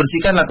 Artinya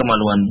bersihkanlah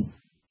kemaluanmu.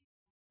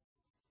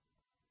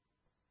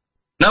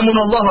 Namun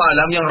Allah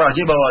alam, yang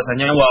rajih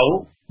bahwasanya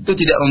waw itu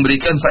tidak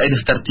memberikan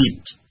faedah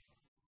tertib.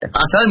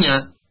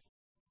 Asalnya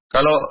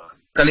kalau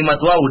kalimat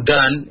waw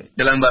dan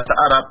dalam bahasa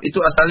Arab itu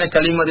asalnya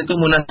kalimat itu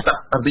munasak,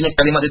 artinya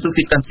kalimat itu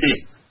fi tansih.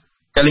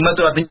 Kalimat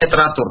itu artinya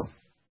teratur.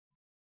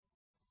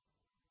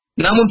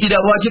 Namun tidak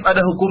wajib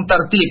ada hukum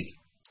tertib.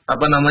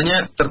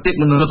 Tertib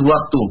menurut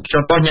waktu.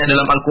 Contohnya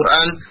dalam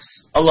Al-Qur'an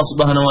Allah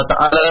Subhanahu wa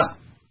taala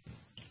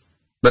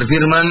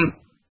berfirman,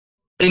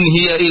 in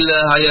hiya illa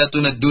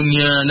hayatuna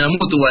dunya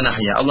namutu wa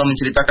nahya. Allah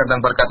menceritakan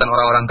tentang perkataan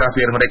orang-orang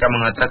kafir. Mereka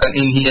mengatakan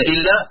in hiya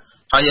illa,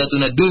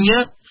 hayatuna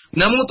dunya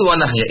namutu wa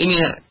nahya.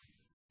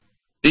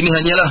 Ini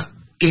hanyalah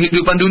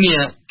kehidupan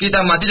dunia.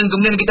 Kita mati dan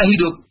kemudian kita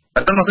hidup.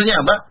 Atau maksudnya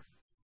apa?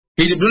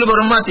 Hidup dulu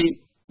baru mati.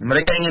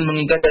 Mereka ingin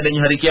mengingkari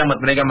adanya hari kiamat.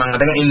 Mereka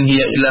mengatakan in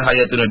hiya illa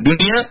hayatuna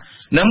dunya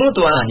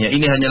namutu wa nahya.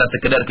 Ini hanyalah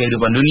sekedar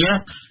kehidupan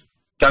dunia.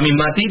 Kami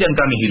mati dan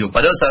kami hidup.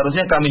 Padahal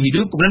seharusnya kami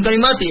hidup kemudian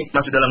kami mati,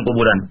 masuk dalam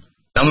kuburan.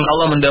 Namun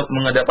Allah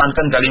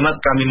mengedepankan kalimat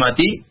kami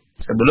mati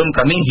sebelum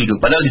kami hidup.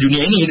 Padahal di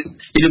dunia ini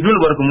hidup dulu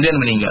baru kemudian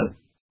meninggal.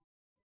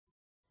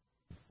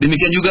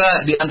 Demikian juga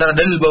di antara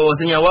dalil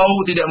bahwasanya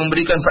tidak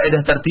memberikan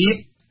faedah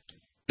tertib.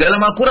 Dalam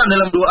Al-Quran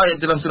dalam dua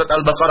ayat dalam surat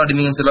Al-Baqarah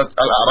dengan surat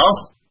Al-A'raf.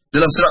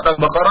 Dalam surat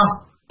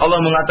Al-Baqarah Allah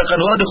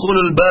mengatakan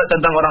wadkhulul bab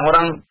tentang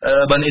orang-orang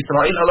Bani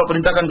Israel. Allah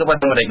perintahkan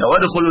kepada mereka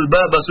wadkhulul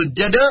baba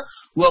sujjada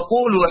wa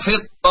qulu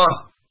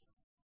hittah.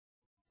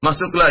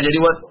 Masuklah, jadi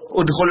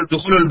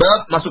udkhulul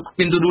bab, masuk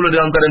pintu dulu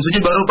dalam keadaan sujud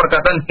baru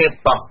perkataan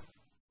hittah.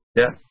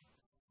 Ya.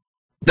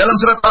 Dalam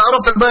surat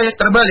Al-A'raf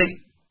terbalik.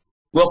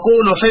 Wa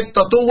qulu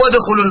hittatu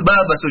wadkhulul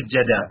baba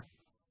sujjada.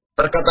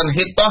 Perkataan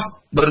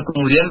hittah baru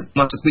kemudian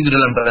masuk pintu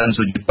dalam keadaan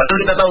sujud. Padahal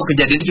kita tahu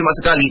kejadian itu cuma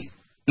sekali.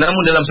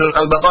 Namun dalam surat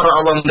Al-Baqarah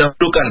Allah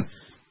mendahulukan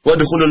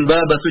wadkhulul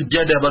baba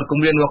sujjada baru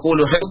kemudian wa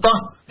qulu hittah.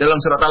 Dalam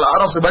surat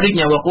Al-A'raf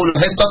sebaliknya wa qulu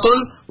hittatun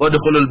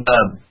wadkhulul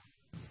bab.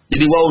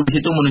 Jadi di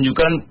situ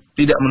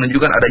tidak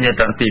menunjukkan adanya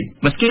tertib.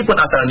 Meskipun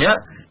asalnya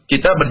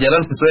kita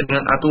berjalan sesuai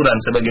dengan aturan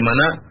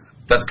sebagaimana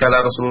tatkala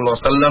Rasulullah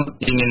SAW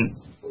ingin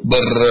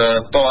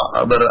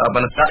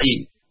sa'i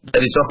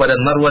dari Safa dan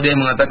Marwah, dia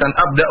mengatakan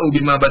abda'u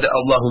bima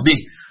bada'allahu bih.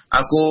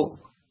 Aku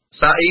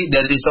sa'i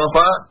dari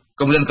Safa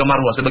kemudian ke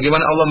Marwah.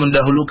 Sebagaimana Allah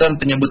mendahulukan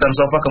penyebutan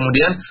Safa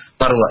kemudian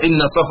Marwah.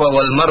 Inna Safa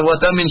wal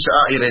Marwata min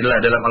sya'airillah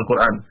dalam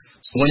Al-Quran.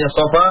 Semuanya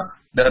Safa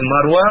dan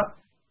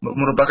Marwah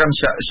merupakan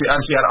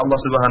syiar-syiar Allah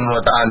Subhanahu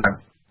wa taala.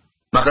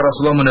 Maka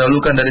Rasulullah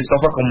mendahulukan dari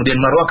Safa kemudian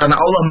Marwah karena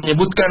Allah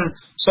menyebutkan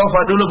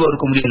Safa dulu baru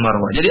kemudian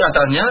Marwah. Jadi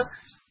asalnya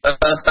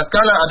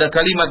tatkala ada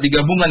kalimat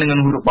digabungkan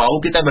dengan huruf waw,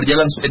 kita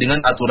berjalan sesuai dengan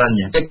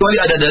aturannya. Kecuali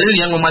ada dalil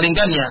yang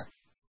memalingkannya.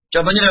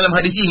 Contohnya dalam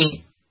hadis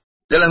ini.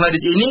 Dalam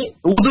hadis ini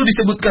wudu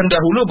disebutkan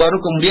dahulu baru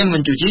kemudian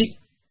mencuci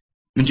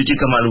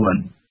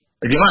kemaluan.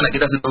 Bagaimana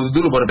kita sudah wudu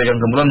dulu baru pegang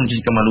kemaluan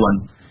mencuci kemaluan?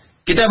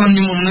 Kita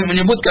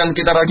menyebutkan,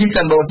 kita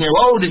ragihkan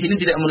bahwasanya di sini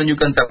tidak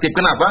menunjukkan tertib.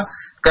 Kenapa?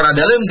 Karena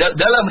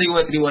dalam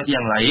riwayat-riwayat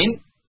yang lain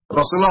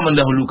Rasulullah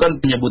mendahulukan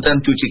penyebutan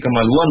cuci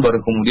kemaluan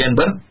baru kemudian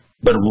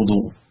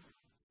berwudu.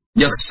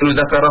 Yaghsilu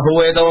dzakarahu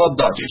wa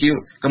yatawadda, cuci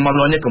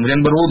kemaluannya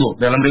kemudian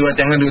berwudu. Dalam riwayat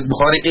yang lain riwayat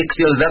Bukhari,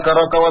 iksil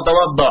dzakaraka wa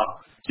tawadda,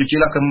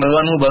 cucilah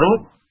kemaluanmu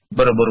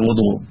baru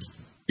berwudu.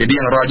 Jadi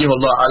yang rajih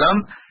wallahu alam,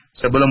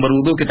 sebelum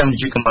berwudu kita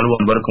mencuci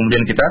kemaluan baru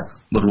kemudian kita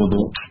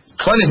berwudu.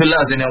 Khani fillah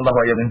azani Allah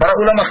wa iyyakum. Para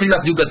ulama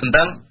khilaf juga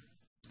tentang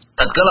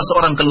tatkala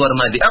seorang keluar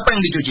madi, apa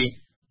yang dicuci?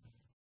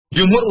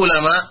 Jumhur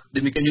ulama,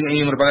 demikian juga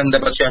ini merupakan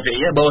pendapat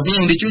Syafi'iyah, bahwasanya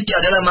yang dicuci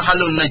adalah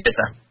mahallun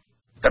najasah.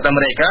 Kata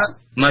mereka,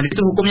 madi itu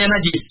hukumnya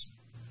najis.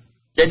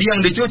 Jadi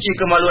yang dicuci,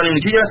 kemaluan yang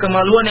dicuci adalah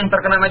kemaluan yang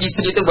terkena najis,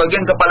 itu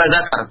bagian kepala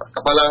zakar,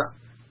 kepala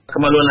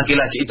kemaluan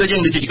laki-laki. Itu aja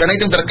yang dicuci karena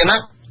itu yang terkena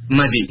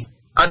madi.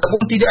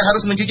 Adapun tidak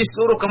harus mencuci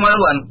seluruh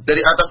kemaluan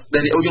dari atas,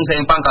 dari ujung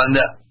sampai pangkal,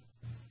 enggak.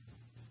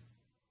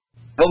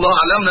 Wallahu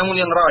alam, namun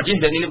yang rajih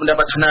dan ini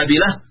pendapat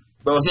Hanabilah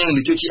bahwasanya yang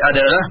dicuci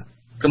adalah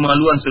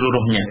kemaluan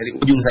seluruhnya dari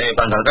ujung sampai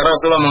pangkal. Karena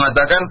Rasulullah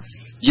mengatakan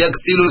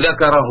yaghsilu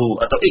dzakarahu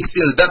atau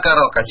iksil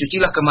dzakaraka,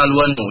 cucilah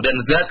kemaluanmu, dan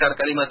zakar,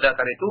 kalimat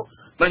zakar itu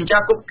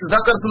mencakup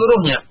zakar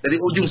seluruhnya dari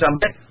ujung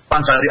sampai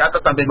pangkal, dari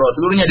atas sampai bawah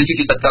seluruhnya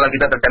dicuci tatkala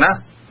kita terkena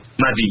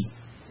madi.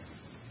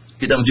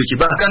 Kita mencuci.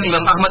 Bahkan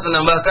Imam Ahmad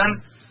menambahkan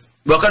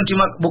bahkan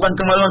bukan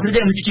kemaluan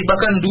saja yang dicuci,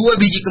 bahkan 2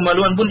 biji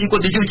kemaluan pun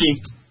ikut dicuci.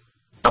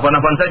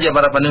 Apa-apaan saja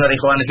para pendengar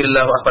ikhwani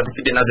fillah wa akhwati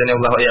fiddin azani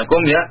Allah wa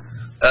iyyakum ya.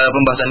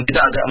 Pembahasan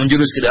kita agak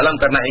menjurus ke dalam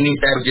karena ini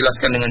saya harus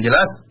jelaskan dengan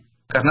jelas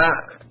karena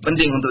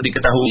penting untuk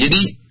diketahui.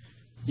 Jadi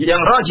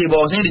yang rajih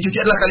bahwasanya dicuci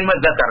adalah kalimat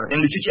zakar.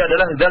 Yang dicuci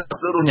adalah zakar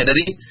seluruhnya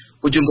dari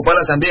ujung kepala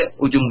sampai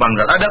ujung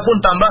pangkal. Adapun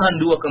tambahan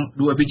 2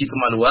 biji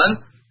kemaluan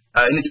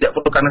ini tidak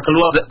perlu karena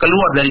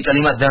keluar dari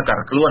kalimat zakar,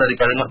 keluar dari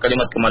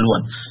kalimat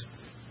kemaluan.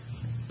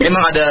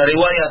 Memang ada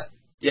riwayat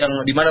yang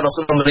di mana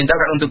Rasulullah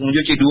memerintahkan untuk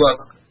mencuci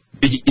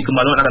 2 biji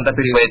kemaluan, akan tapi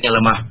riwayatnya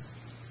lemah.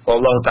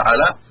 Wallahu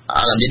taala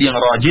alam. Jadi yang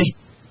rajih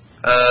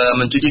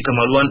mencuci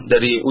kemaluan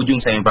dari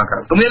ujung sampai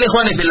pangkal. Kemudian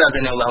ikhwani fillah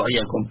azanillahu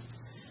iyyakum.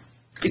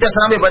 Kita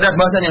sampai pada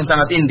bahasan yang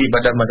sangat inti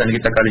pada bahasan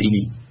kita kali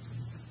ini.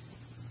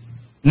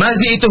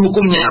 Mazi itu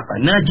hukumnya apa?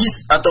 Najis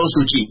atau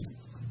suci?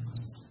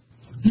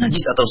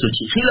 Najis atau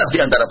suci? Khilaf di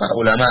antara para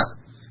ulama.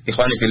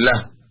 Ikhwani fillah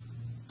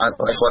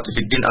atau ikhwati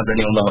fiddin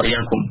azanillahu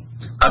iyyakum.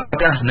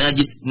 Apakah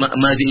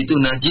mazi itu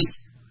najis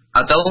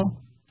atau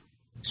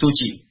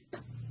suci?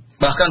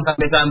 Bahkan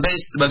sampai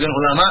sebagian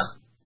ulama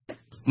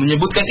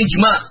menyebutkan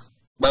ijma'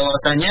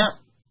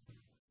 bahwasanya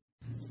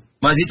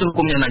mazi itu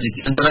hukumnya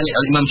najis. Antaranya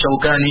Al-Imam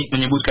Syaukani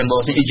menyebutkan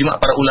bahwasanya ijma'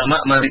 para ulama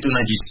mazi itu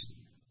najis.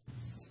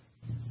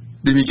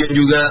 Demikian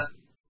juga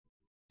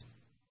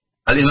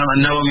Al-Imam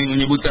An-Nawawi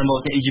menyebutkan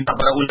bahwasanya ijma'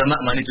 para ulama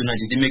mazi itu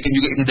najis. Demikian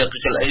juga Ibnu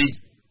Daqiq Al-Aid.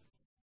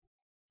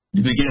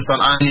 Demikian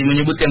San'ani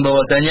menyebutkan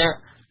bahwasanya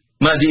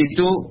mazi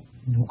itu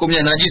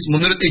hukumnya najis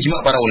menurut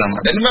ijma' para ulama.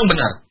 Dan memang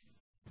benar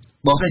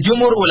bahwa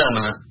jumhur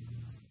ulama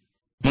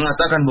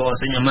mengatakan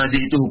bahwasanya madhi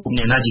itu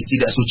hukumnya najis,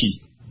 tidak suci.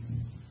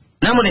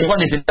 Namun ikhwan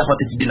fillah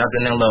khatifuddin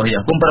azanallahu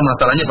yakum,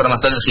 permasalahannya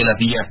permasalahan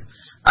khilafiyah.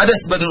 Ada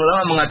sebagian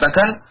ulama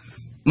mengatakan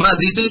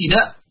madhi itu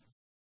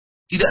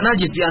tidak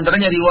najis, di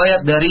antaranya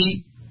riwayat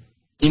dari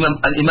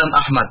Imam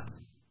Ahmad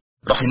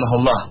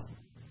rahimahullah.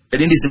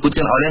 Jadi ini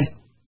disebutkan oleh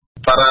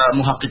para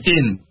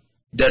muhaqqiqin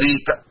dari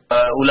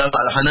ulama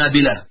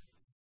Al-Hanabilah,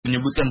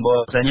 menyebutkan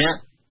bahwasanya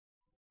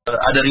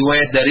ada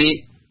riwayat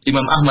dari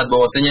Imam Ahmad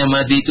bahwasanya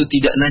madhi itu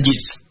tidak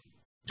najis.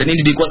 Dan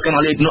ini dikuatkan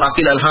oleh Ibnu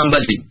Aqil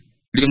Al-Hambali.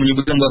 Dia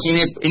menyebutkan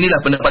bahwasanya inilah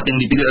pendapat yang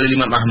dipilih oleh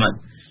Imam Ahmad.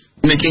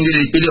 Demikian juga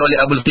dipilih oleh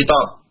Abul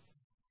Kitab.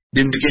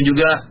 Demikian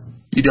juga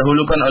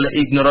didahulukan oleh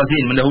Ibnu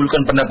Razin,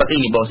 mendahulukan pendapat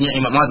ini bahwasanya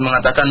Imam Ahmad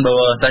mengatakan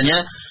bahwasanya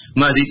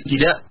madhi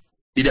itu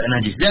tidak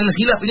najis. Dan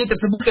khilaf ini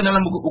tersebutkan dalam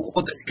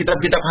buku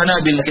kitab-kitab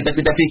Hanabilah,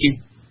 kitab-kitab fikih.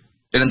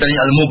 Dan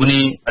antaranya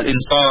Al-Mughni,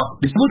 Al-Insaf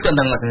disebutkan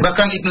tentang masalah.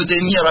 Bahkan Ibnu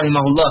Taimiyah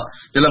rahimahullah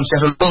dalam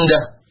Syarhul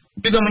Umdah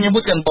juga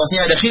menyebutkan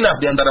bahwasanya ada khilaf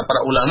di antara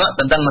para ulama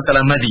tentang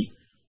masalah madhi,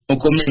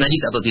 hukumnya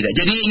najis atau tidak.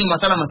 Jadi ini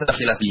masalah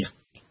khilafiyah.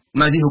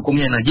 Madhi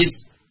hukumnya najis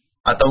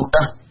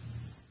ataukah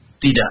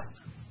tidak?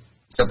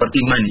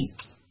 Seperti mani.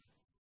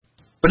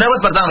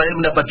 Pendapat pertama dari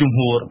pendapat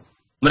jumhur,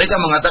 mereka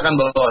mengatakan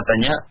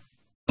bahwasanya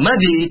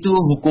madhi itu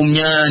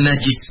hukumnya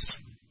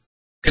najis.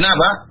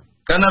 Kenapa?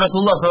 Karena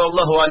Rasulullah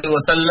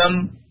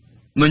SAW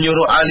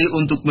menyuruh Ali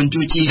untuk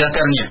mencuci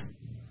zakarnya.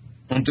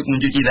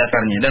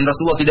 Dan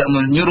Rasulullah tidak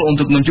menyuruh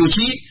untuk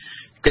mencuci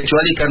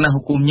kecuali karena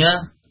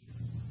hukumnya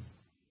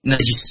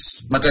najis.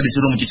 Maka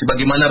disuruh mencuci.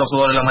 Bagaimana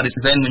Rasulullah dalam hadis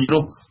lain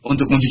menyuruh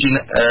untuk mencuci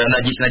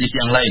najis-najis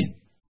yang lain.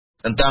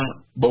 Tentang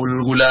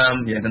baulul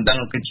gulam, ya,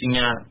 tentang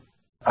kencingnya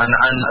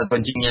anak-anak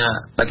atau kencingnya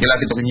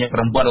laki-laki atau kencingnya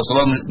perempuan.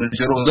 Rasulullah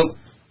menyuruh untuk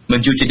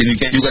mencuci.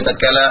 Demikian juga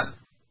tatkala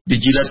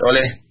dijilat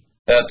oleh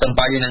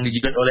tempayan yang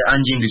dijilat oleh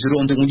anjing, disuruh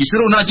untuk mencuci.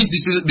 Seluruh najis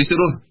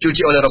disuruh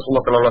cuci oleh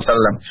Rasulullah sallallahu alaihi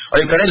wasallam.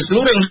 Oleh karena itu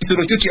seluruh yang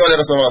disuruh cuci oleh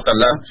Rasulullah sallallahu alaihi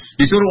wasallam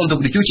disuruh untuk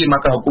dicuci,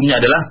 maka hukumnya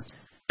adalah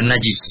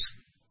najis.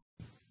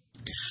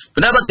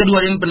 Pendapat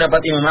kedua ini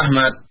pendapat Imam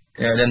Ahmad,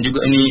 ya, dan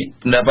juga ini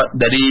pendapat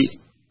dari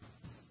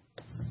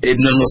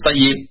Ibnu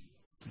Musayyib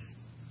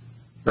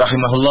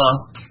rahimahullah,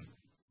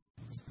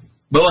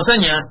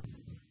 bahwasanya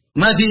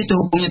madhi itu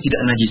hukumnya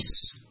tidak najis.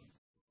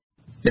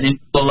 Dan ini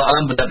Allah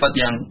alam pendapat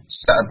yang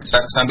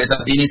sampai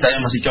saat ini saya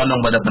masih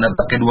condong pada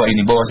pendapat kedua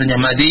ini, bahwasanya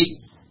madhi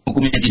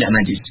hukumnya tidak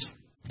najis.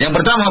 Yang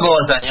pertama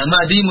bahwasanya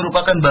madhi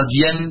merupakan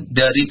bagian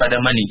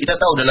daripada mani. Kita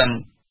tahu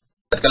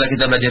tatkala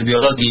kita belajar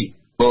biologi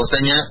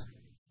bahwasanya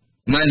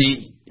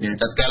mani, ya,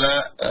 tatkala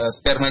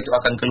sperma itu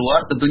akan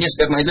keluar, tentunya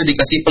sperma itu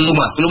dikasih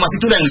pelumas. Pelumas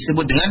itu yang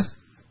disebut dengan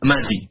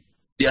madhi.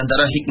 Di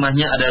antara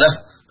hikmahnya adalah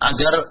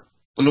agar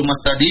pelumas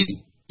tadi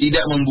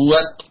tidak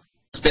membuat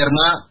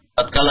sperma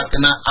tatkala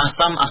kena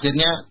asam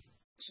akhirnya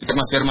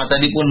sperma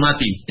tadi pun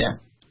mati, ya.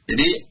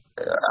 Jadi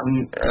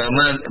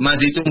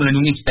madhi itu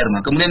melindungi sperma.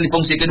 Kemudian di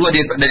fungsi kedua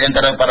di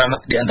antara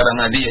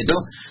madhi, yaitu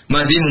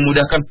madhi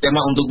memudahkan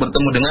sperma untuk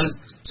bertemu dengan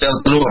sel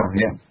telur,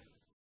 ya.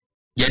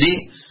 Jadi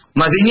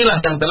madhi inilah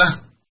yang telah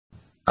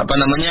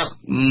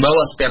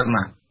membawa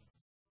sperma.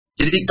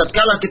 Jadi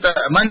tatkala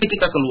mani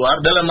kita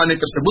keluar, dalam mani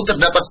tersebut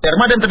terdapat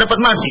sperma dan terdapat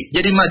madhi.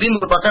 Jadi madhi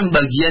merupakan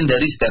bagian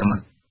dari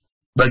sperma,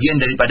 bagian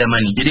daripada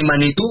mani. Jadi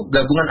mani itu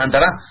gabungan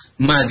antara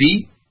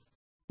madhi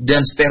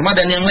dan sperma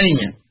dan yang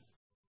lainnya.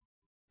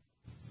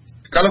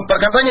 Kalau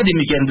perkataannya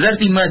demikian,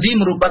 berarti madhi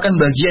merupakan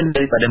bagian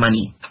daripada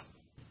mani.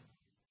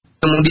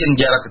 Kemudian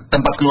jarak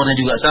tempat keluarnya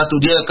juga satu,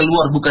 dia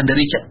keluar bukan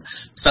dari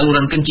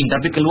saluran kencing,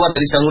 tapi keluar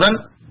dari saluran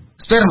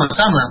sperma,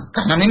 sama.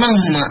 Karena memang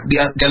di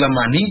dalam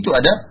mani itu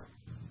ada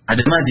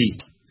madhi.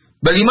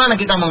 Bagaimana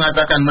kita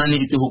mengatakan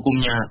mani itu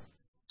hukumnya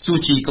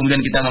suci, kemudian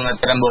kita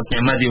mengatakan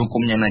bahwasanya madhi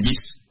hukumnya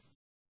najis?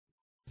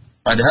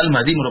 Padahal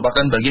madhi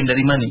merupakan bagian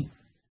dari mani.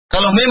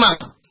 Kalau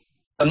memang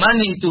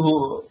mani itu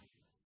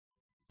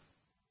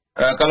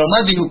kalau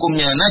madhi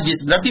hukumnya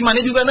najis, berarti mani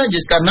juga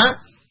najis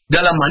karena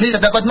dalam mani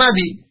terdapat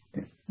madhi.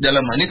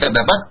 Dalam mani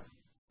terdapat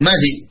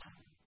madhi.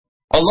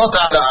 Allah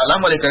Ta'ala alam,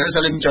 oleh karena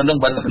saya lebih condong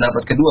pada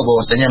pendapat kedua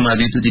bahwasanya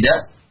madhi itu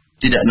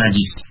tidak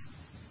najis,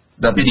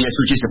 tapi dia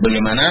suci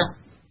sebagaimana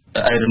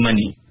air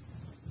mani.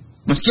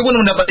 Meskipun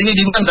pendapat ini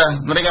dibantah,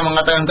 mereka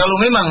mengatakan kalau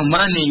memang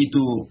madhi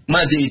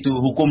itu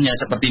hukumnya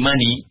seperti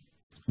mani,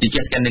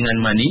 dikiaskan dengan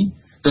mani,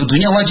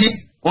 tentunya wajib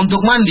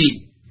untuk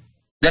mandi.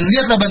 Dan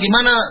lihatlah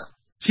bagaimana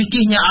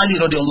fikihnya Ali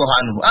radhiyallahu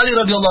anhu. Ali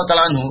radhiyallahu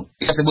taala anhu,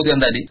 kita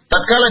sebutkan tadi,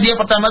 tatkala dia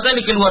pertama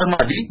kali keluar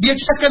madhi, dia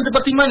kiaskan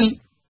seperti mani.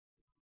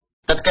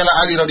 Tatkala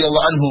Ali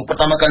radhiyallahu anhu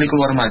pertama kali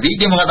keluar madhi,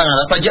 dia mengatakan,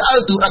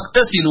 "Faja'altu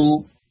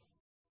aktasilu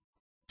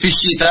fi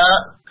syita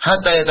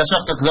hatta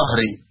yatashaqqaq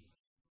dhahri."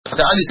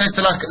 Kata Ali,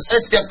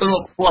 saya setiap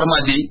keluar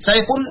madhi,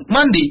 saya pun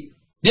mandi.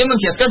 Dia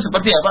mengkiaskan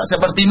seperti apa?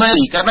 Seperti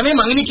mani. Karena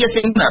memang ini kias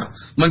yang benar,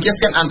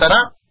 mengkiaskan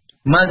antara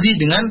madhi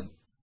dengan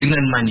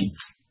mani.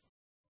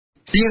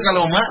 Sehingga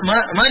kalau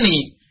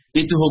mani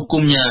itu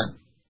hukumnya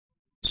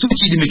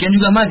suci, demikian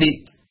juga madhi.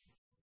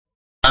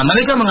 Nah,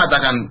 mereka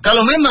mengatakan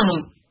kalau memang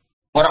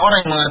Orang-orang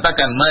yang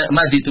mengatakan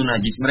madi itu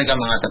najis, mereka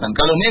mengatakan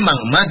kalau memang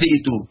madi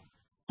itu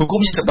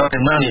hukumnya seperti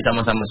mani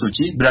sama-sama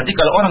suci, berarti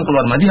kalau orang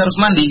keluar madi harus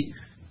mandi.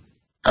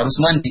 Harus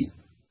mandi.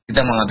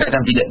 Kita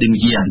mengatakan tidak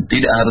demikian,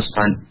 tidak harus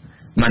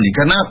mandi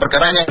karena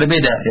perkaranya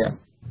berbeda ya.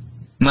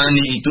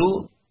 Mani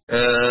itu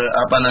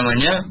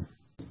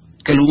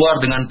keluar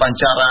dengan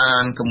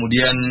pancaran,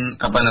 kemudian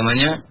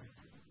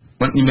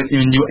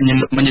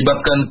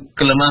menyebabkan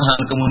kelemahan,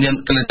 kemudian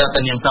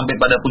kelezatan yang sampai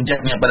pada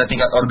puncaknya pada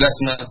tingkat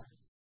orgasme,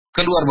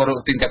 keluar baru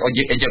tingkat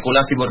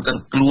ejakulasi, baru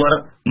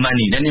keluar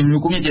mani, dan yang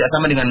hukumnya tidak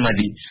sama dengan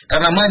madi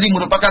karena madi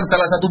merupakan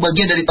salah satu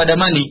bagian daripada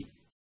mani.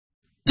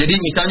 Jadi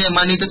misalnya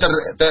mani itu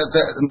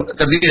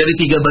terdiri dari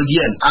 3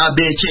 bagian A,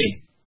 B, C.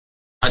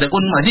 Adapun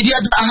madi dia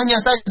ada A-nya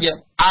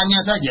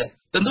saja.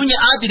 Tentunya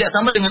A tidak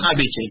sama dengan A, B,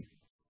 C.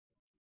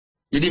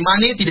 Jadi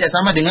mani tidak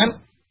sama dengan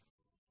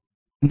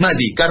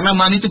madi karena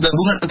mani itu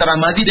gabungan antara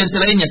madi dan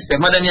selainnya,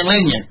 sperma dan yang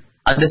lainnya.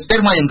 Ada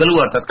sperma yang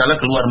keluar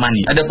tatkala keluar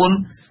mani.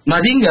 Adapun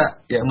madi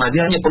enggak, ya madi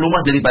hanya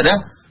pelumas daripada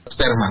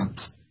sperma.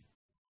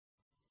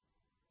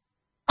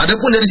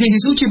 Adapun dari sisi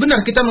suci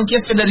benar, kita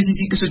mengkiaskan dari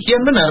sisi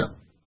kesucian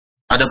benar.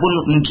 Adapun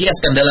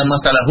mengkiaskan dalam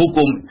masalah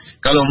hukum,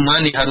 kalau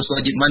mani harus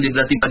wajib mandi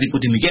berarti mandi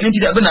pun demikian, ini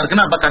tidak benar.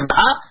 Kenapa? Karena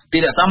A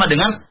tidak sama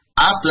dengan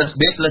A plus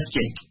B plus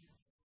C.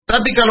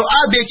 Tapi kalau A,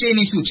 B, C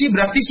ini suci,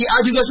 berarti si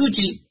A juga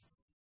suci.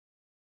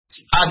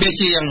 A, B, C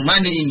yang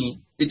mani ini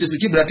itu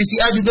suci, berarti si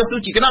A juga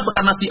suci. Kenapa?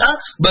 Karena si A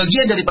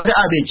bagian daripada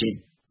A, B, C.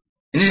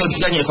 Ini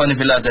logikanya, ikhwan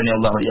fillah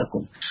azanillahu wa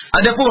iyyakum.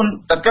 Adapun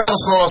tatkala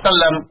Rasulullah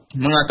SAW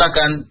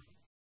mengatakan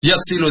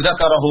yaghsilu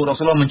dzakarahu,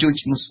 Rasulullah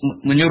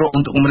menyuruh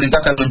untuk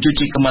memerintahkan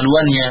mencuci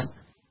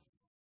kemaluannya.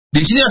 Di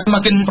sini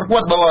semakin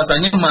memperkuat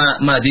bahwasanya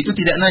madi itu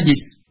tidak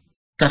najis.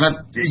 Karena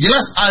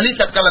jelas ahli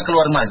tatkala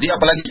keluar madi,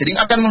 apalagi sering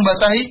akan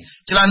membasahi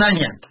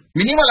celananya.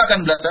 Minimal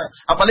akan basah,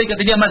 apalagi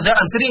ketika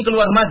madaan sering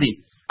keluar madi,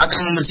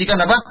 akan membersihkan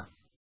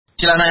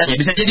celananya.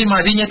 Bisa jadi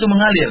madinya itu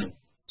mengalir.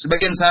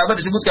 Sebagian sahabat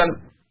disebutkan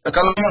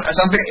kalau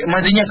sampai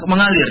madinya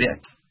mengalir ya.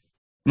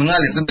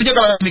 Mengalir. Tentunya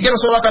kalau demikian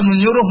Rasulullah akan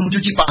menyuruh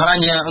mencuci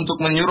pahanya, untuk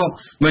menyuruh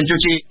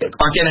mencuci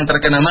pakaian yang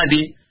terkena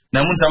madi.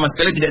 Namun sama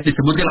sekali tidak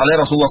disebutkan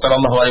oleh Rasulullah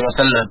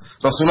SAW.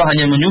 Rasulullah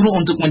hanya menyuruh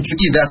untuk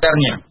mencuci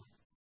zakarnya.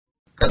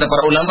 Kata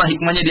para ulama,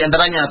 hikmahnya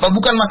diantaranya apa?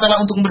 Bukan masalah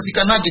untuk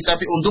membersihkan najis,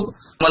 tapi untuk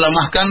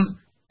melemahkan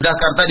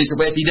zakar tadi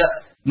supaya tidak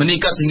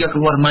meningkat sehingga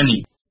keluar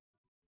mani.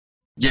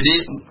 Jadi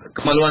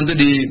kemaluan itu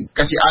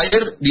dikasih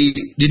air,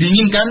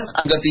 didinginkan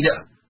agar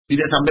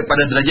tidak sampai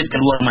pada derajat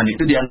keluar mani.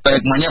 Itu diantara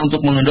hikmahnya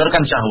untuk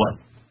mengendorkan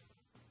syahwat.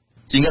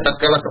 Sehingga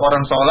tatkala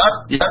seorang sholat,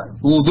 ya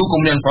wudu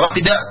kemudian sholat,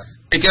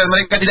 pikiran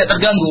mereka tidak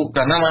terganggu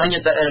karena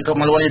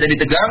kemaluannya tadi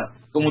tegang,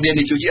 kemudian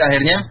dicuci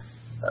akhirnya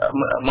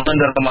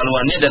mengendor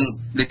kemaluannya dan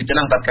lebih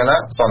tenang tatkala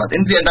sholat.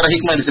 Ini di antara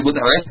hikmah yang disebut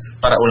oleh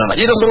para ulama.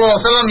 Jadi Rasulullah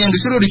SAW yang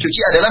disuruh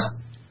dicuci adalah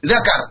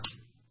zakar,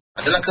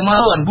 adalah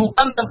kemaluan,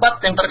 bukan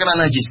tempat yang terkena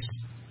najis.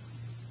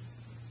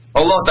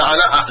 Allah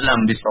Ta'ala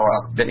a'lam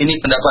bishawab. Dan ini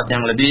pendapat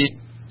yang lebih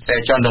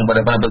saya condong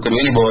pada pendapat kedua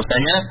ini,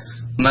 bahwasanya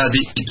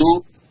madi itu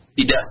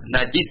tidak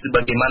najis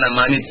sebagaimana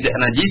mani tidak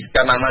najis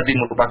karena madi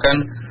merupakan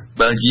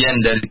bagian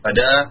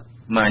daripada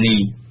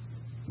mani.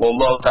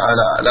 Wallahu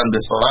ta'ala a'lam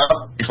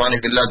bishawab. Ikhwani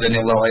fillah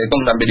azanillahu wa iyyakum.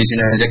 Sampai di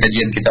sini saja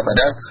kajian kita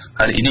pada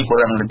hari ini,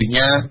 kurang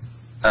lebihnya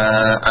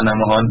ana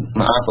mohon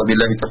maaf.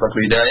 Wabillahi taufiq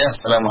wal hidayah.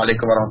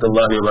 Assalamualaikum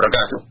warahmatullahi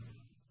wabarakatuh.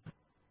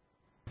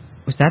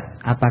 Ustadz,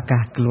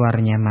 apakah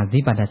keluarnya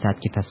madhi pada saat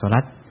kita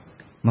sholat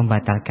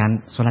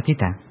membatalkan sholat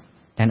kita?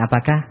 Dan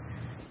apakah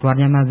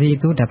keluarnya madhi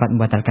itu dapat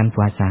membatalkan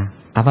puasa?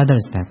 Tafadhol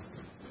Ustadz.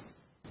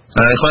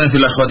 Ikhwan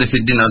fillah akhwati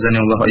fiddin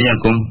azanillahu wa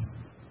iyyakum.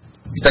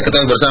 Kita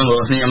ketahui bersama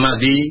bahwasanya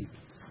madhi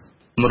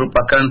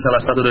merupakan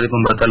salah satu dari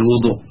pembatal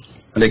wudu.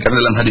 Oleh karena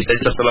dalam hadis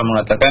itu Rasulullah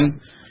mengatakan,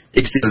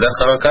 "Iksil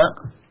dzakaraka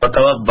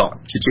fatawadda."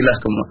 Cucilah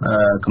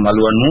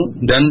kemaluanmu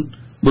dan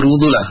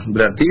berwudulah.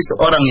 Berarti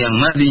seorang yang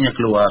madhinya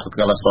keluar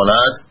ketika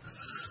salat,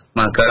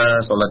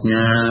 maka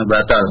salatnya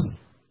batal.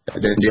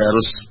 Dan dia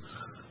harus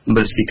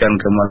membersihkan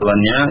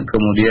kemaluannya,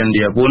 kemudian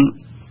dia pun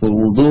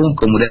berwudu,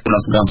 kemudian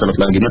melaksanakan salat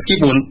lagi.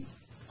 Meskipun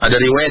ada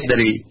riwayat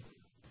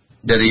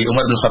dari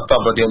Umar bin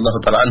Khattab radhiyallahu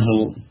taala anhu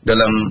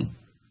dalam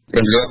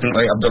yang diriwayatkan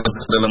oleh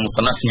Abdullah dalam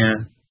musnadnya,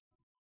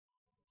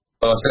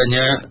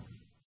 bahwasanya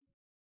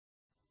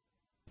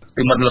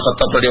Umar bin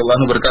Khattab radhiyallahu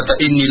anhu berkata,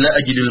 "Inni la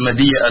ajidul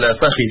madiyya ala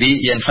fakhidhi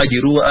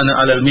yanhajiru wa ana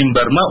 'ala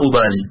al-mimbar ma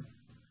ubali."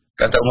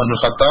 Kata Umar bin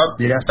Khattab,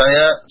 ya,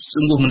 saya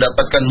sungguh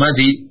mendapatkan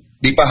madhi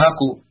di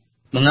pahaku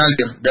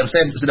mengalir dan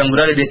saya sedang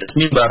berada di atas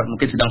mimbar,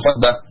 mungkin sedang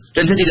khutbah,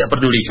 dan saya tidak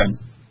pedulikan.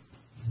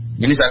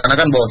 Ini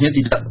seakan-akan bahwasanya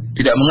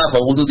tidak mengapa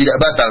wudu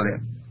tidak batal ya.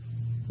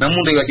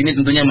 Namun riwayat ini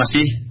tentunya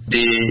masih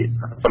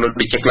perlu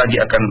dicek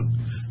lagi akan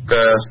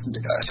ke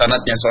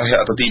sanadnya sahih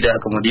atau tidak.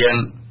 Kemudian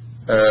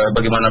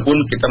bagaimanapun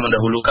kita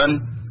mendahulukan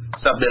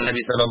sabda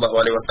Nabi sallallahu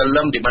alaihi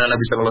wasallam di mana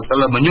Nabi sallallahu alaihi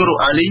wasallam menyuruh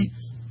Ali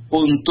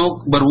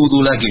untuk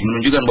berwudu lagi,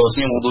 menunjukkan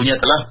bahwasanya wudunya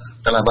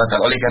telah batal.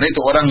 Oleh karena itu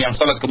orang yang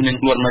salat kemudian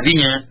keluar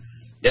madhinya,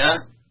 ya,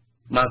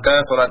 maka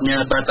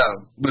salatnya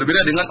batal.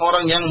 Berbeda dengan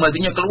orang yang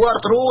madhinya keluar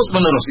terus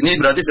menerus. Ini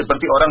berarti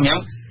seperti orang yang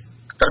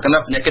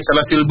terkena penyakit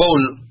salasil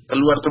baul,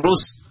 keluar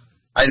terus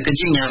air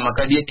kencingnya,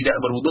 maka dia tidak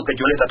berwudu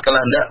kecuali tatkala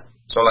hendak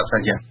sholat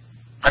saja.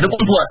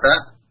 Adapun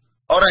puasa,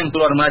 orang yang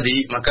keluar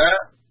madhi maka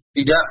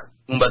tidak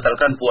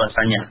membatalkan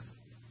puasanya.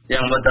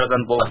 Yang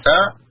membatalkan puasa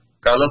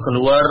kalau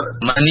keluar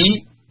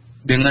mani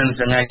dengan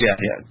sengaja,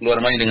 ya,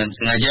 keluar mani dengan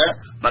sengaja,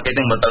 maka itu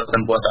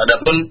membatalkan puasa.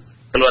 Adapun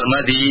keluar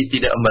madhi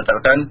tidak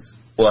membatalkan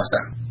puasa.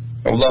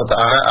 Allah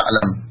Ta'ala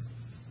a'lam.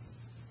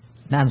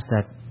 Nah,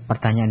 Ustaz,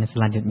 pertanyaan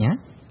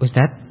selanjutnya,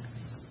 Ustaz,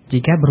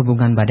 jika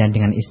berhubungan badan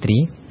dengan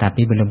istri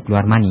tapi belum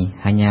keluar mani,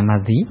 hanya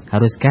madhi,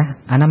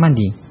 haruskah ana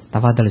mandi?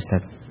 Tafadhol,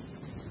 Ustaz.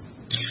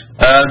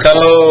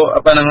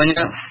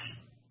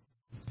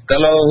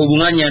 Kalau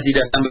hubungannya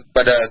tidak sampai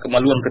pada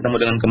kemaluan ketemu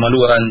dengan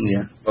kemaluan,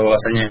 ya,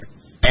 bahwasanya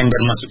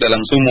ember masuk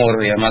dalam sumur,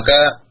 ya,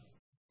 maka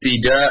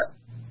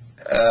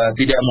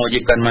tidak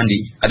mewajibkan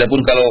mandi.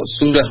 Adapun kalau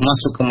sudah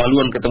masuk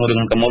kemaluan ketemu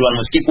dengan kemaluan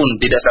meskipun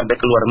tidak sampai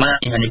keluar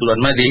mani, hanya keluar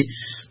madhi,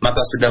 maka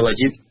sudah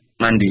wajib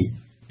mandi.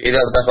 Idza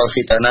taqal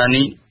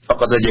khitanani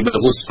faqad wajib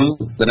al-ghusl.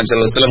 Dan Nabi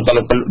sallallahu alaihi wasallam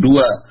kalau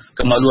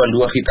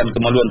dua khitan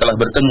kemaluan telah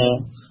bertemu,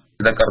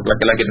 zakar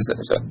laki-laki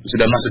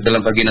sudah masuk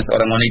dalam vagina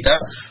seorang wanita,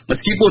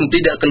 meskipun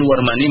tidak keluar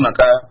mani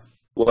maka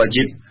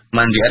wajib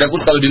mandi.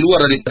 Adapun kalau di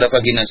luar daripada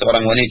vagina seorang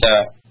wanita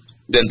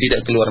dan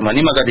tidak keluar mani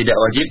maka tidak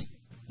wajib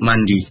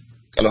mandi.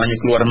 Kalau hanya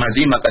keluar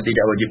mani maka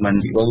tidak wajib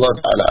mandi. Wallahu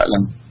ta'ala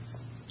alam.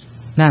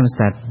 Nah,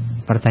 Ustaz,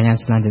 pertanyaan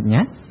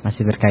selanjutnya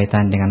masih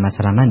berkaitan dengan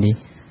masalah mandi.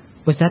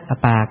 Ustaz,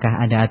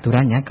 apakah ada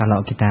aturannya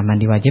kalau kita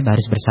mandi wajib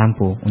harus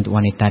bersampo untuk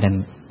wanita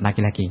dan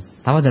laki-laki?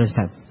 Tafadhol,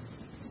 Ustaz.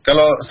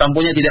 Kalau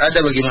samponya tidak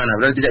ada bagaimana?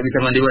 Berarti tidak bisa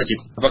mandi wajib.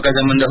 Apakah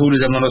zaman dahulu,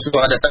 zaman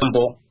Rasulullah ada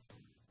sampo,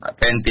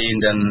 pentin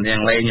dan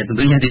yang lainnya?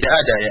 Tentunya tidak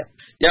ada, ya.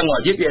 Yang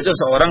wajib yaitu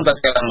seorang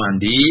tatkala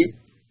mandi,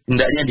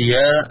 hendaknya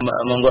dia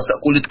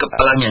menggosok kulit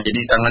kepalanya. Jadi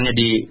tangannya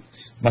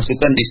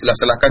dimasukkan,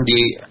 diselah-selahkan di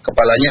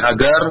kepalanya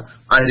agar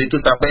air itu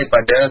sampai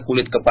pada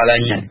kulit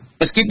kepalanya.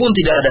 Meskipun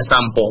tidak ada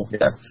sampo,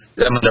 ya.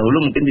 Zaman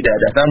dahulu mungkin tidak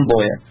ada sampo,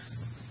 ya.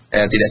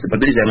 Tidak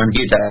seperti zaman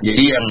kita.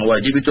 Jadi yang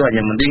wajib itu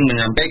hanya penting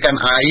menyampaikan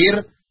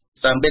air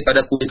sampai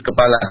pada kulit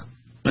kepala,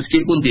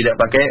 meskipun tidak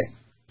pakai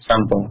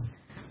sampo.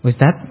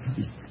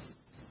 Ustadz,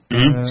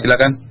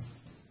 silakan.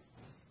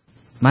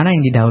 Mana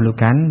yang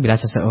didahulukan bila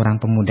seseorang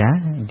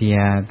pemuda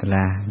dia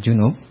telah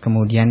junub,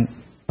 kemudian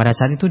pada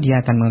saat itu dia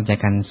akan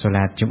mengerjakan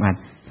sholat Jumat?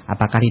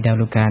 Apakah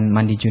didahulukan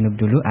mandi junub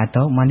dulu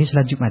atau mandi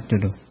sholat Jumat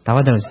dulu?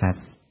 Tafadhol, Ustaz.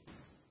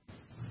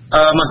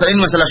 Masalah ini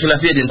masalah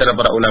khilafiyah di antara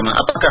para ulama.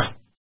 Apakah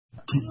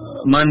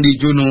mandi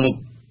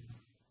junub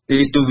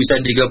itu bisa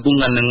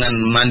digabungkan dengan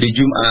mandi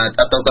Jumat,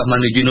 ataukah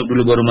mandi junub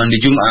dulu baru mandi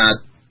Jumat?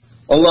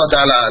 Allah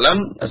Ta'ala alam.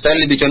 Saya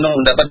lebih condong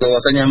mendapat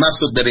bahwasanya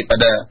maksud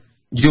daripada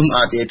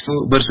Jumat yaitu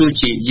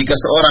bersuci. Jika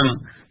seorang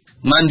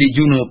mandi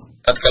junub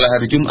tatkala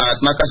hari Jumat,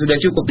 maka sudah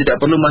cukup, tidak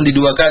perlu mandi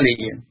dua kali,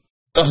 ya.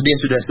 Toh dia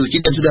sudah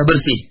suci dan sudah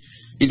bersih.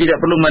 Dia tidak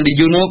perlu mandi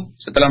junub,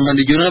 setelah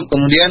mandi junub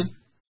kemudian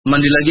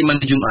mandi lagi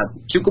mandi Jumat.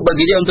 Cukup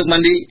bagi dia untuk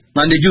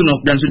mandi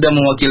junub dan sudah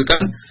mewakilkan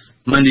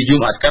mandi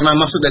Jumat, karena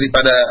maksud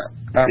daripada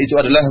itu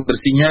adalah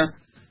bersihnya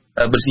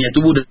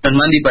tubuh dan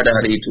mandi pada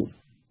hari itu.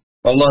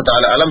 Allah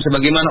Ta'ala alam.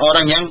 Sebagaimana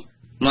orang yang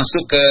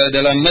masuk ke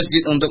dalam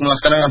masjid untuk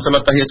melaksanakan sholat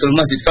tahiyatul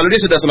masjid, kalau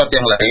dia sudah sholat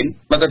yang lain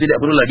maka tidak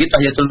perlu lagi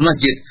tahiyatul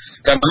masjid,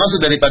 karena maksud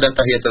daripada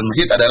tahiyatul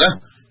masjid adalah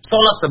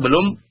sholat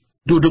sebelum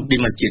duduk di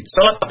masjid.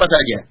 Sholat apa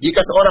saja,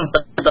 jika seorang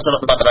ternyata sholat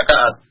 4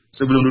 rakaat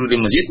sebelum duduk di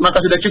masjid, maka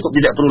sudah cukup,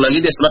 tidak perlu lagi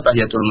dia sholat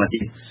tahiyatul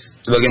masjid.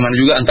 Sebagaimana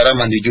juga antara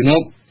mandi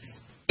junub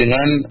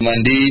dengan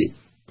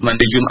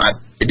mandi Jumat.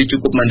 Jadi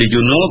cukup mandi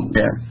junub,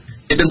 ya.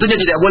 Tentunya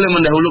tidak boleh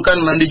mendahulukan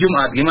mandi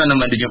Jumat. Gimana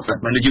mandi Jumat?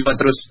 Mandi Jumat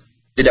terus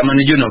tidak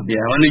mandi junub, ya.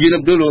 Mandi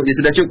junub dulu, ya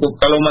sudah cukup.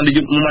 Kalau mandi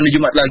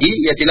Jumat lagi,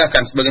 ya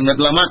silakan. Sebagaimana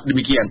ulama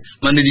demikian.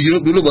 Mandi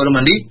junub dulu baru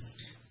mandi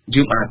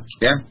Jumat,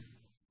 ya.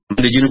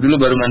 Mandi junub dulu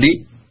baru mandi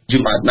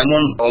Jumat.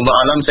 Namun Allah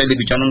alam, saya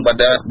lebih condong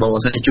pada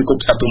bahwasanya cukup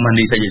satu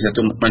mandi saja.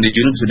 Satu mandi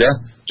junub sudah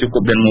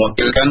cukup dan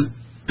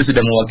itu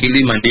sudah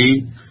mewakili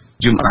mandi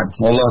Jumat.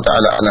 Allah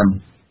Ta'ala alam.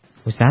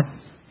 Ustaz,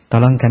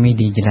 tolong kami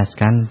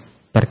dijelaskan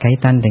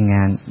berkaitan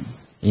dengan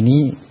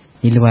ini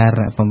di luar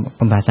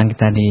pembahasan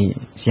kita di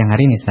siang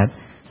hari ini, Ustaz.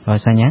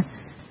 Bahwasanya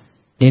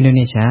di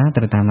Indonesia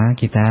terutama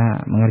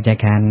kita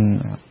mengerjakan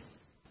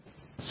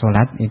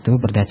sholat itu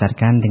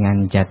berdasarkan dengan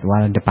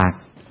jadwal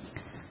depak.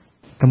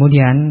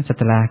 Kemudian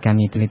setelah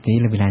kami teliti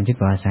lebih lanjut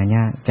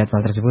bahwasanya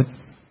jadwal tersebut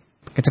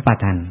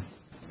kecepatan.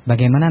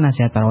 Bagaimana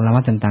nasihat para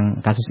ulama tentang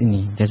kasus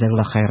ini?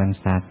 Jazakallahu khairan,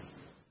 Ustaz.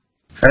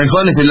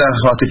 Ikhwani fillah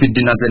wa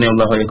fiddin azani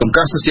Allah wa yakum.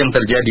 Kasus yang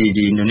terjadi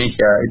di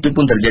Indonesia itu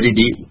pun terjadi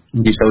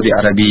di Saudi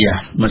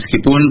Arabia.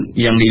 Meskipun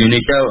yang di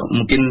Indonesia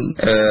mungkin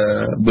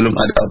belum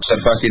ada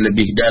observasi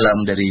lebih dalam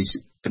dari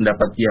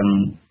pendapat yang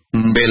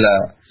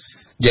membela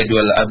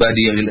jadwal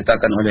abadi yang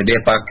diletakkan oleh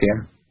Depak, ya.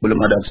 Belum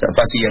ada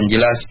observasi yang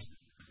jelas.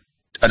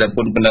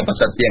 Adapun pendapat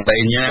satu yang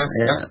lainnya,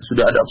 ya,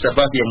 sudah ada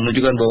observasi yang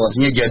menunjukkan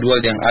bahwasanya jadwal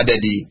yang ada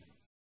di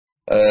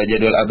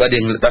jadwal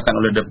abadi yang diletakkan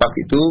oleh Depak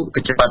itu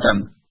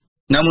kecepatan.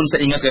 Namun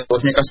saya ingat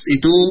bahwasanya kasus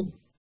itu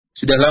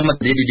sudah lama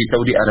terjadi di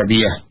Saudi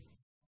Arabia.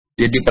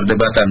 Jadi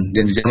perdebatan,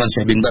 dan di zaman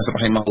Syekh bin Baz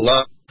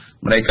rahimahullah,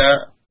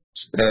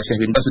 Syekh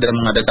bin Baz sudah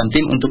mengadakan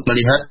tim untuk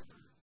melihat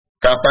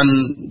kapan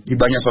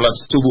tibanya sholat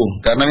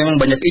subuh. Karena memang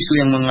banyak isu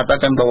yang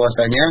mengatakan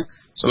bahwasanya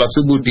sholat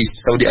subuh di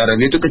Saudi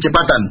Arabia itu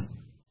kecepatan.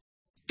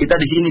 Kita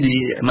di sini di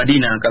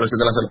Madinah, kalau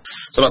setelah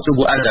sholat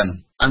subuh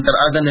azan, antar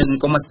azan dan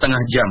iqamah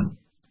setengah jam.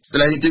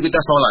 Setelah itu kita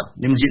sholat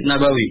di Masjid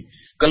Nabawi.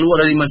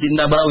 Keluar dari Masjid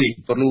Nabawi,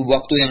 perlu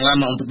waktu yang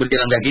lama untuk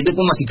berjalan kaki, itu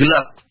pun masih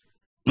gelap.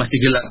 Masih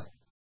gelap.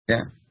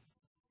 Ya.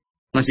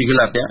 Masih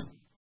gelap ya.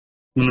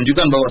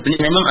 Menunjukkan bahwasanya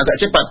memang agak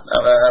cepat.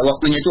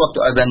 Waktunya itu, waktu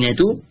azannya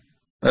itu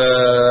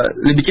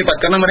lebih cepat.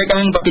 Karena mereka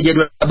memang pakai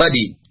jadwal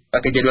abadi.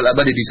 Pakai jadwal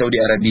abadi di Saudi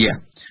Arabia.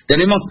 Dan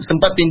memang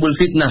sempat timbul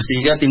fitnah,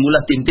 sehingga timbullah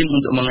tim-tim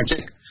untuk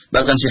mengecek.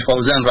 Bahkan Syekh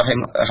Fauzan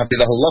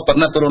hafizahullah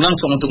pernah turun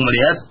langsung untuk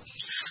melihat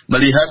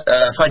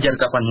fajar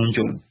kapan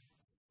muncul.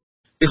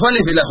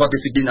 Ikhwani fillah wa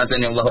fiddin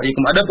azani Allah wa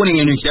ikum. Adapun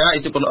Indonesia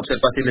itu perlu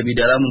observasi lebih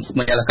dalam untuk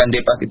menyalahkan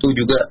depak itu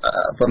juga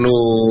perlu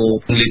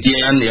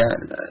penelitian ya.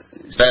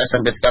 Saya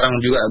sampai sekarang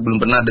juga belum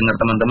pernah dengar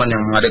teman-teman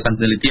yang mengadakan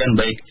penelitian,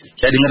 baik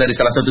saya dengar dari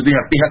salah satu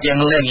pihak yang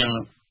lain yang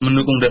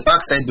mendukung depak,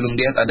 saya belum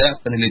lihat ada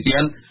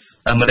penelitian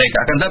mereka.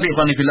 Akan tapi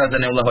ikhwani fillah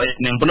azani Allah wa ikum,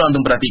 yang perlu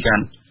antum perhatikan,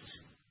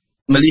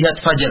 melihat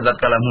fajar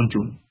tatkala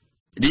muncul.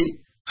 Jadi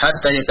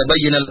hatta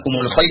yatabayyana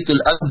lakumul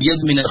khaytul abyad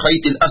minal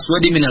khaytil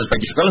aswadi minal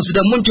fajr. Kalau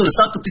sudah muncul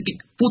satu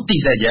titik putih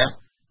saja,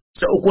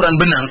 seukuran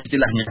benang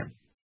istilahnya,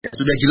 ya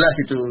sudah jelas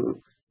itu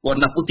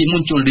warna putih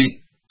muncul di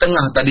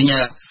tengah,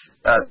 tadinya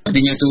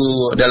itu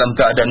dalam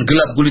keadaan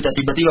gelap gulita,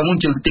 tiba-tiba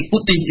muncul titik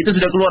putih, itu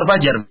sudah keluar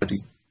fajar,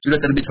 berarti sudah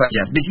terbit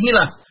fajar.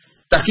 Disinilah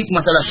tahqiq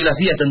masalah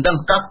khilafiyah tentang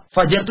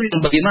fajar itu yang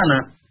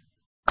bagaimana.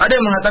 Ada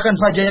yang mengatakan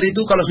fajar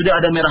itu kalau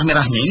sudah ada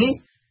merah-merahnya. Ini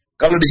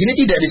kalau di sini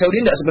tidak, di Saudi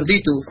tidak seperti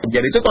itu.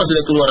 Fajar itu kalau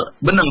sudah keluar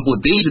benang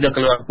putih, sudah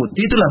keluar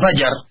putih, itulah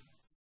fajar.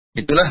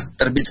 Itulah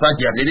terbit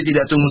fajar. Jadi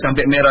tidak tunggu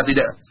sampai merah,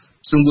 tidak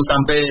sungguh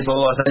sampai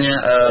bahwasanya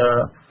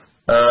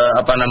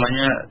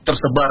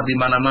tersebar di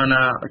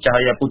mana-mana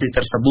cahaya putih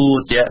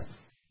tersebut ya.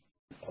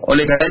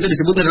 Oleh karena itu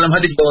disebutkan dalam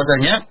hadis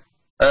bahwasanya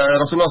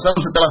Rasulullah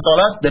SAW setelah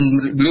sholat dan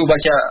beliau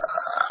baca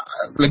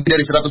lebih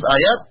dari 100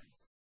 ayat,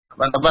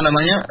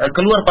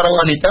 keluar para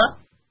wanita.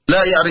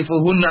 La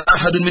ya'rifuhunna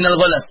ahadun minal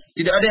ghalas.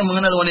 Tidak ada yang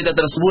mengenal wanita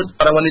tersebut,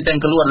 para wanita yang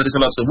keluar dari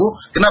salat subuh.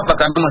 Kenapa?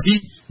 Karena masih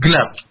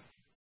gelap.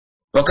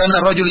 Wa kana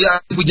rajul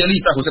ya'rifu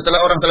jalisahu.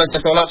 Setelah orang selesai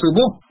salat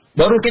subuh,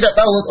 baru kita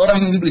tahu orang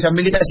yang duduk di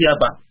samping kita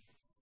siapa.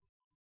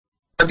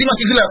 Berarti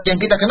masih gelap. Yang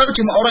kita kenal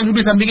cuma orang yang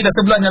duduk di samping kita,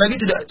 sebelahnya lagi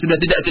sudah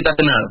tidak kita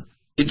kenal.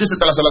 Itu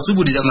setelah salat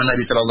subuh di zaman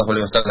Nabi sallallahu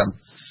alaihi wasallam.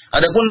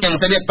 Adapun yang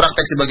saya lihat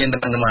praktek sebagian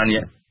teman-teman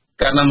ya,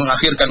 karena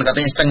mengakhirkan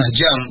katanya setengah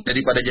jam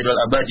daripada jadwal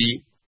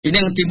abadi, ini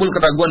yang timbul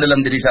keraguan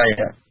dalam diri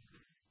saya.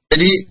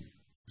 Jadi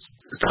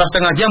setelah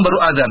setengah jam baru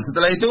azan.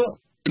 Setelah itu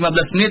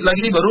 15 menit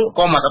lagi baru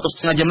qomat, atau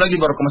setengah jam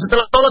lagi baru qomat.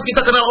 Setelah sholat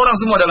kita kenal orang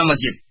semua dalam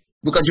masjid.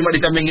 Bukan cuma di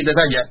samping kita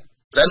saja.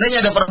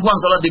 Seandainya ada perempuan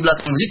sholat di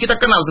belakang masjid, kita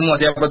kenal semua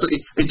siapa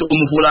itu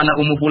ummu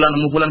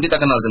fulan kita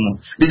kenal semua.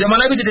 Di zaman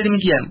Nabi tidak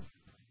demikian.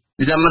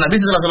 Di zaman Nabi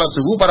setelah sholat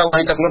subuh, para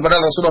wanita keluar,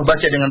 padahal Rasulullah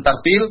baca dengan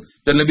tartil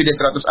dan lebih dari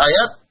 100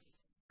 ayat.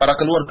 Para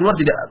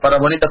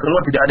wanita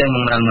keluar tidak ada yang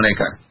mengenal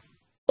mereka.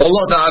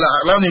 Allah Ta'ala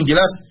alam, yang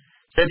jelas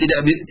saya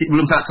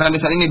belum sampai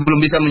saat ini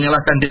belum bisa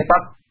menyalahkan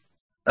depak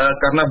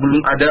karena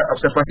belum ada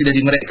observasi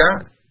dari mereka.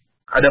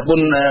 Adapun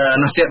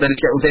nasihat dari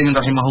Syekh Utsaimin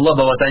rahimahullah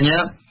bahwasanya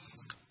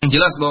yang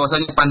jelas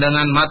bahwasanya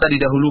pandangan mata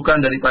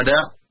didahulukan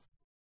daripada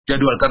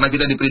jadwal, karena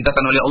kita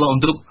diperintahkan oleh Allah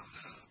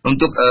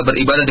untuk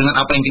beribadah dengan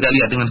apa yang kita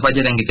lihat, dengan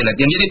fajar yang kita lihat.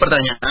 Yang jadi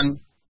pertanyaan,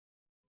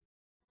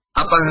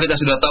 apakah kita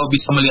sudah tahu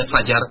bisa melihat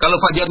fajar? Kalau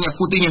fajarnya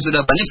putihnya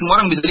sudah banyak, semua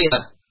orang bisa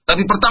lihat.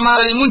 Tapi pertama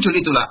kali muncul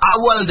itulah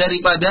awal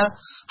daripada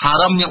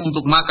haramnya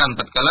untuk makan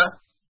tatkala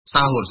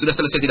sahur. Sudah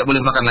selesai, tidak boleh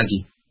makan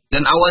lagi.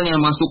 Dan awalnya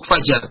masuk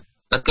fajar,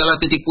 tatkala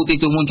titik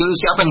putih itu muncul,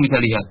 siapa yang bisa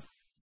lihat?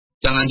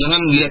 Jangan-jangan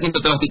lihatnya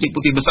setelah titik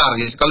putih besar.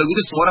 Guys. Kalau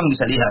gitu semua orang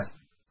bisa lihat.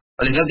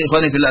 Oleh karena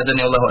ikhwani fillah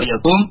azani Allah wa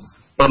iyyakum,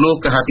 perlu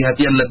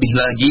kehati-hatian lebih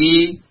lagi.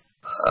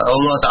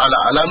 Allah Ta'ala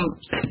alam,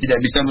 saya tidak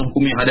bisa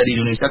menghukum yang ada di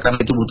Indonesia karena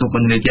itu butuh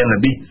penelitian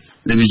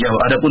lebih jauh.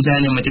 Adapun saya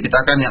hanya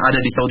menceritakan yang ada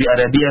di Saudi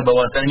Arabia,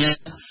 bahwasanya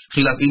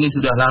khilaf ini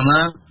sudah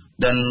lama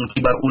dan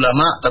kibar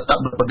ulama tetap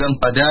berpegang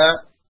pada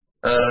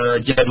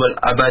jadwal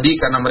abadi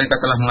karena mereka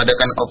telah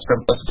mengadakan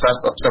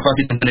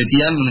observasi dan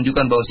penelitian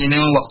menunjukkan bahwasanya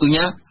memang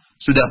waktunya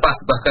sudah pas.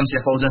 Bahkan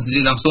Syekh Fauzan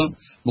sendiri langsung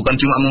bukan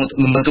cuma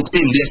membentuk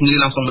tim, dia sendiri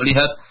langsung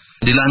melihat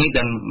di langit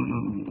dan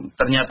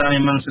ternyata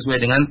memang sesuai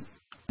dengan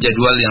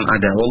jadwal yang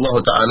ada. Wallahu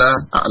ta'ala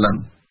a'lam.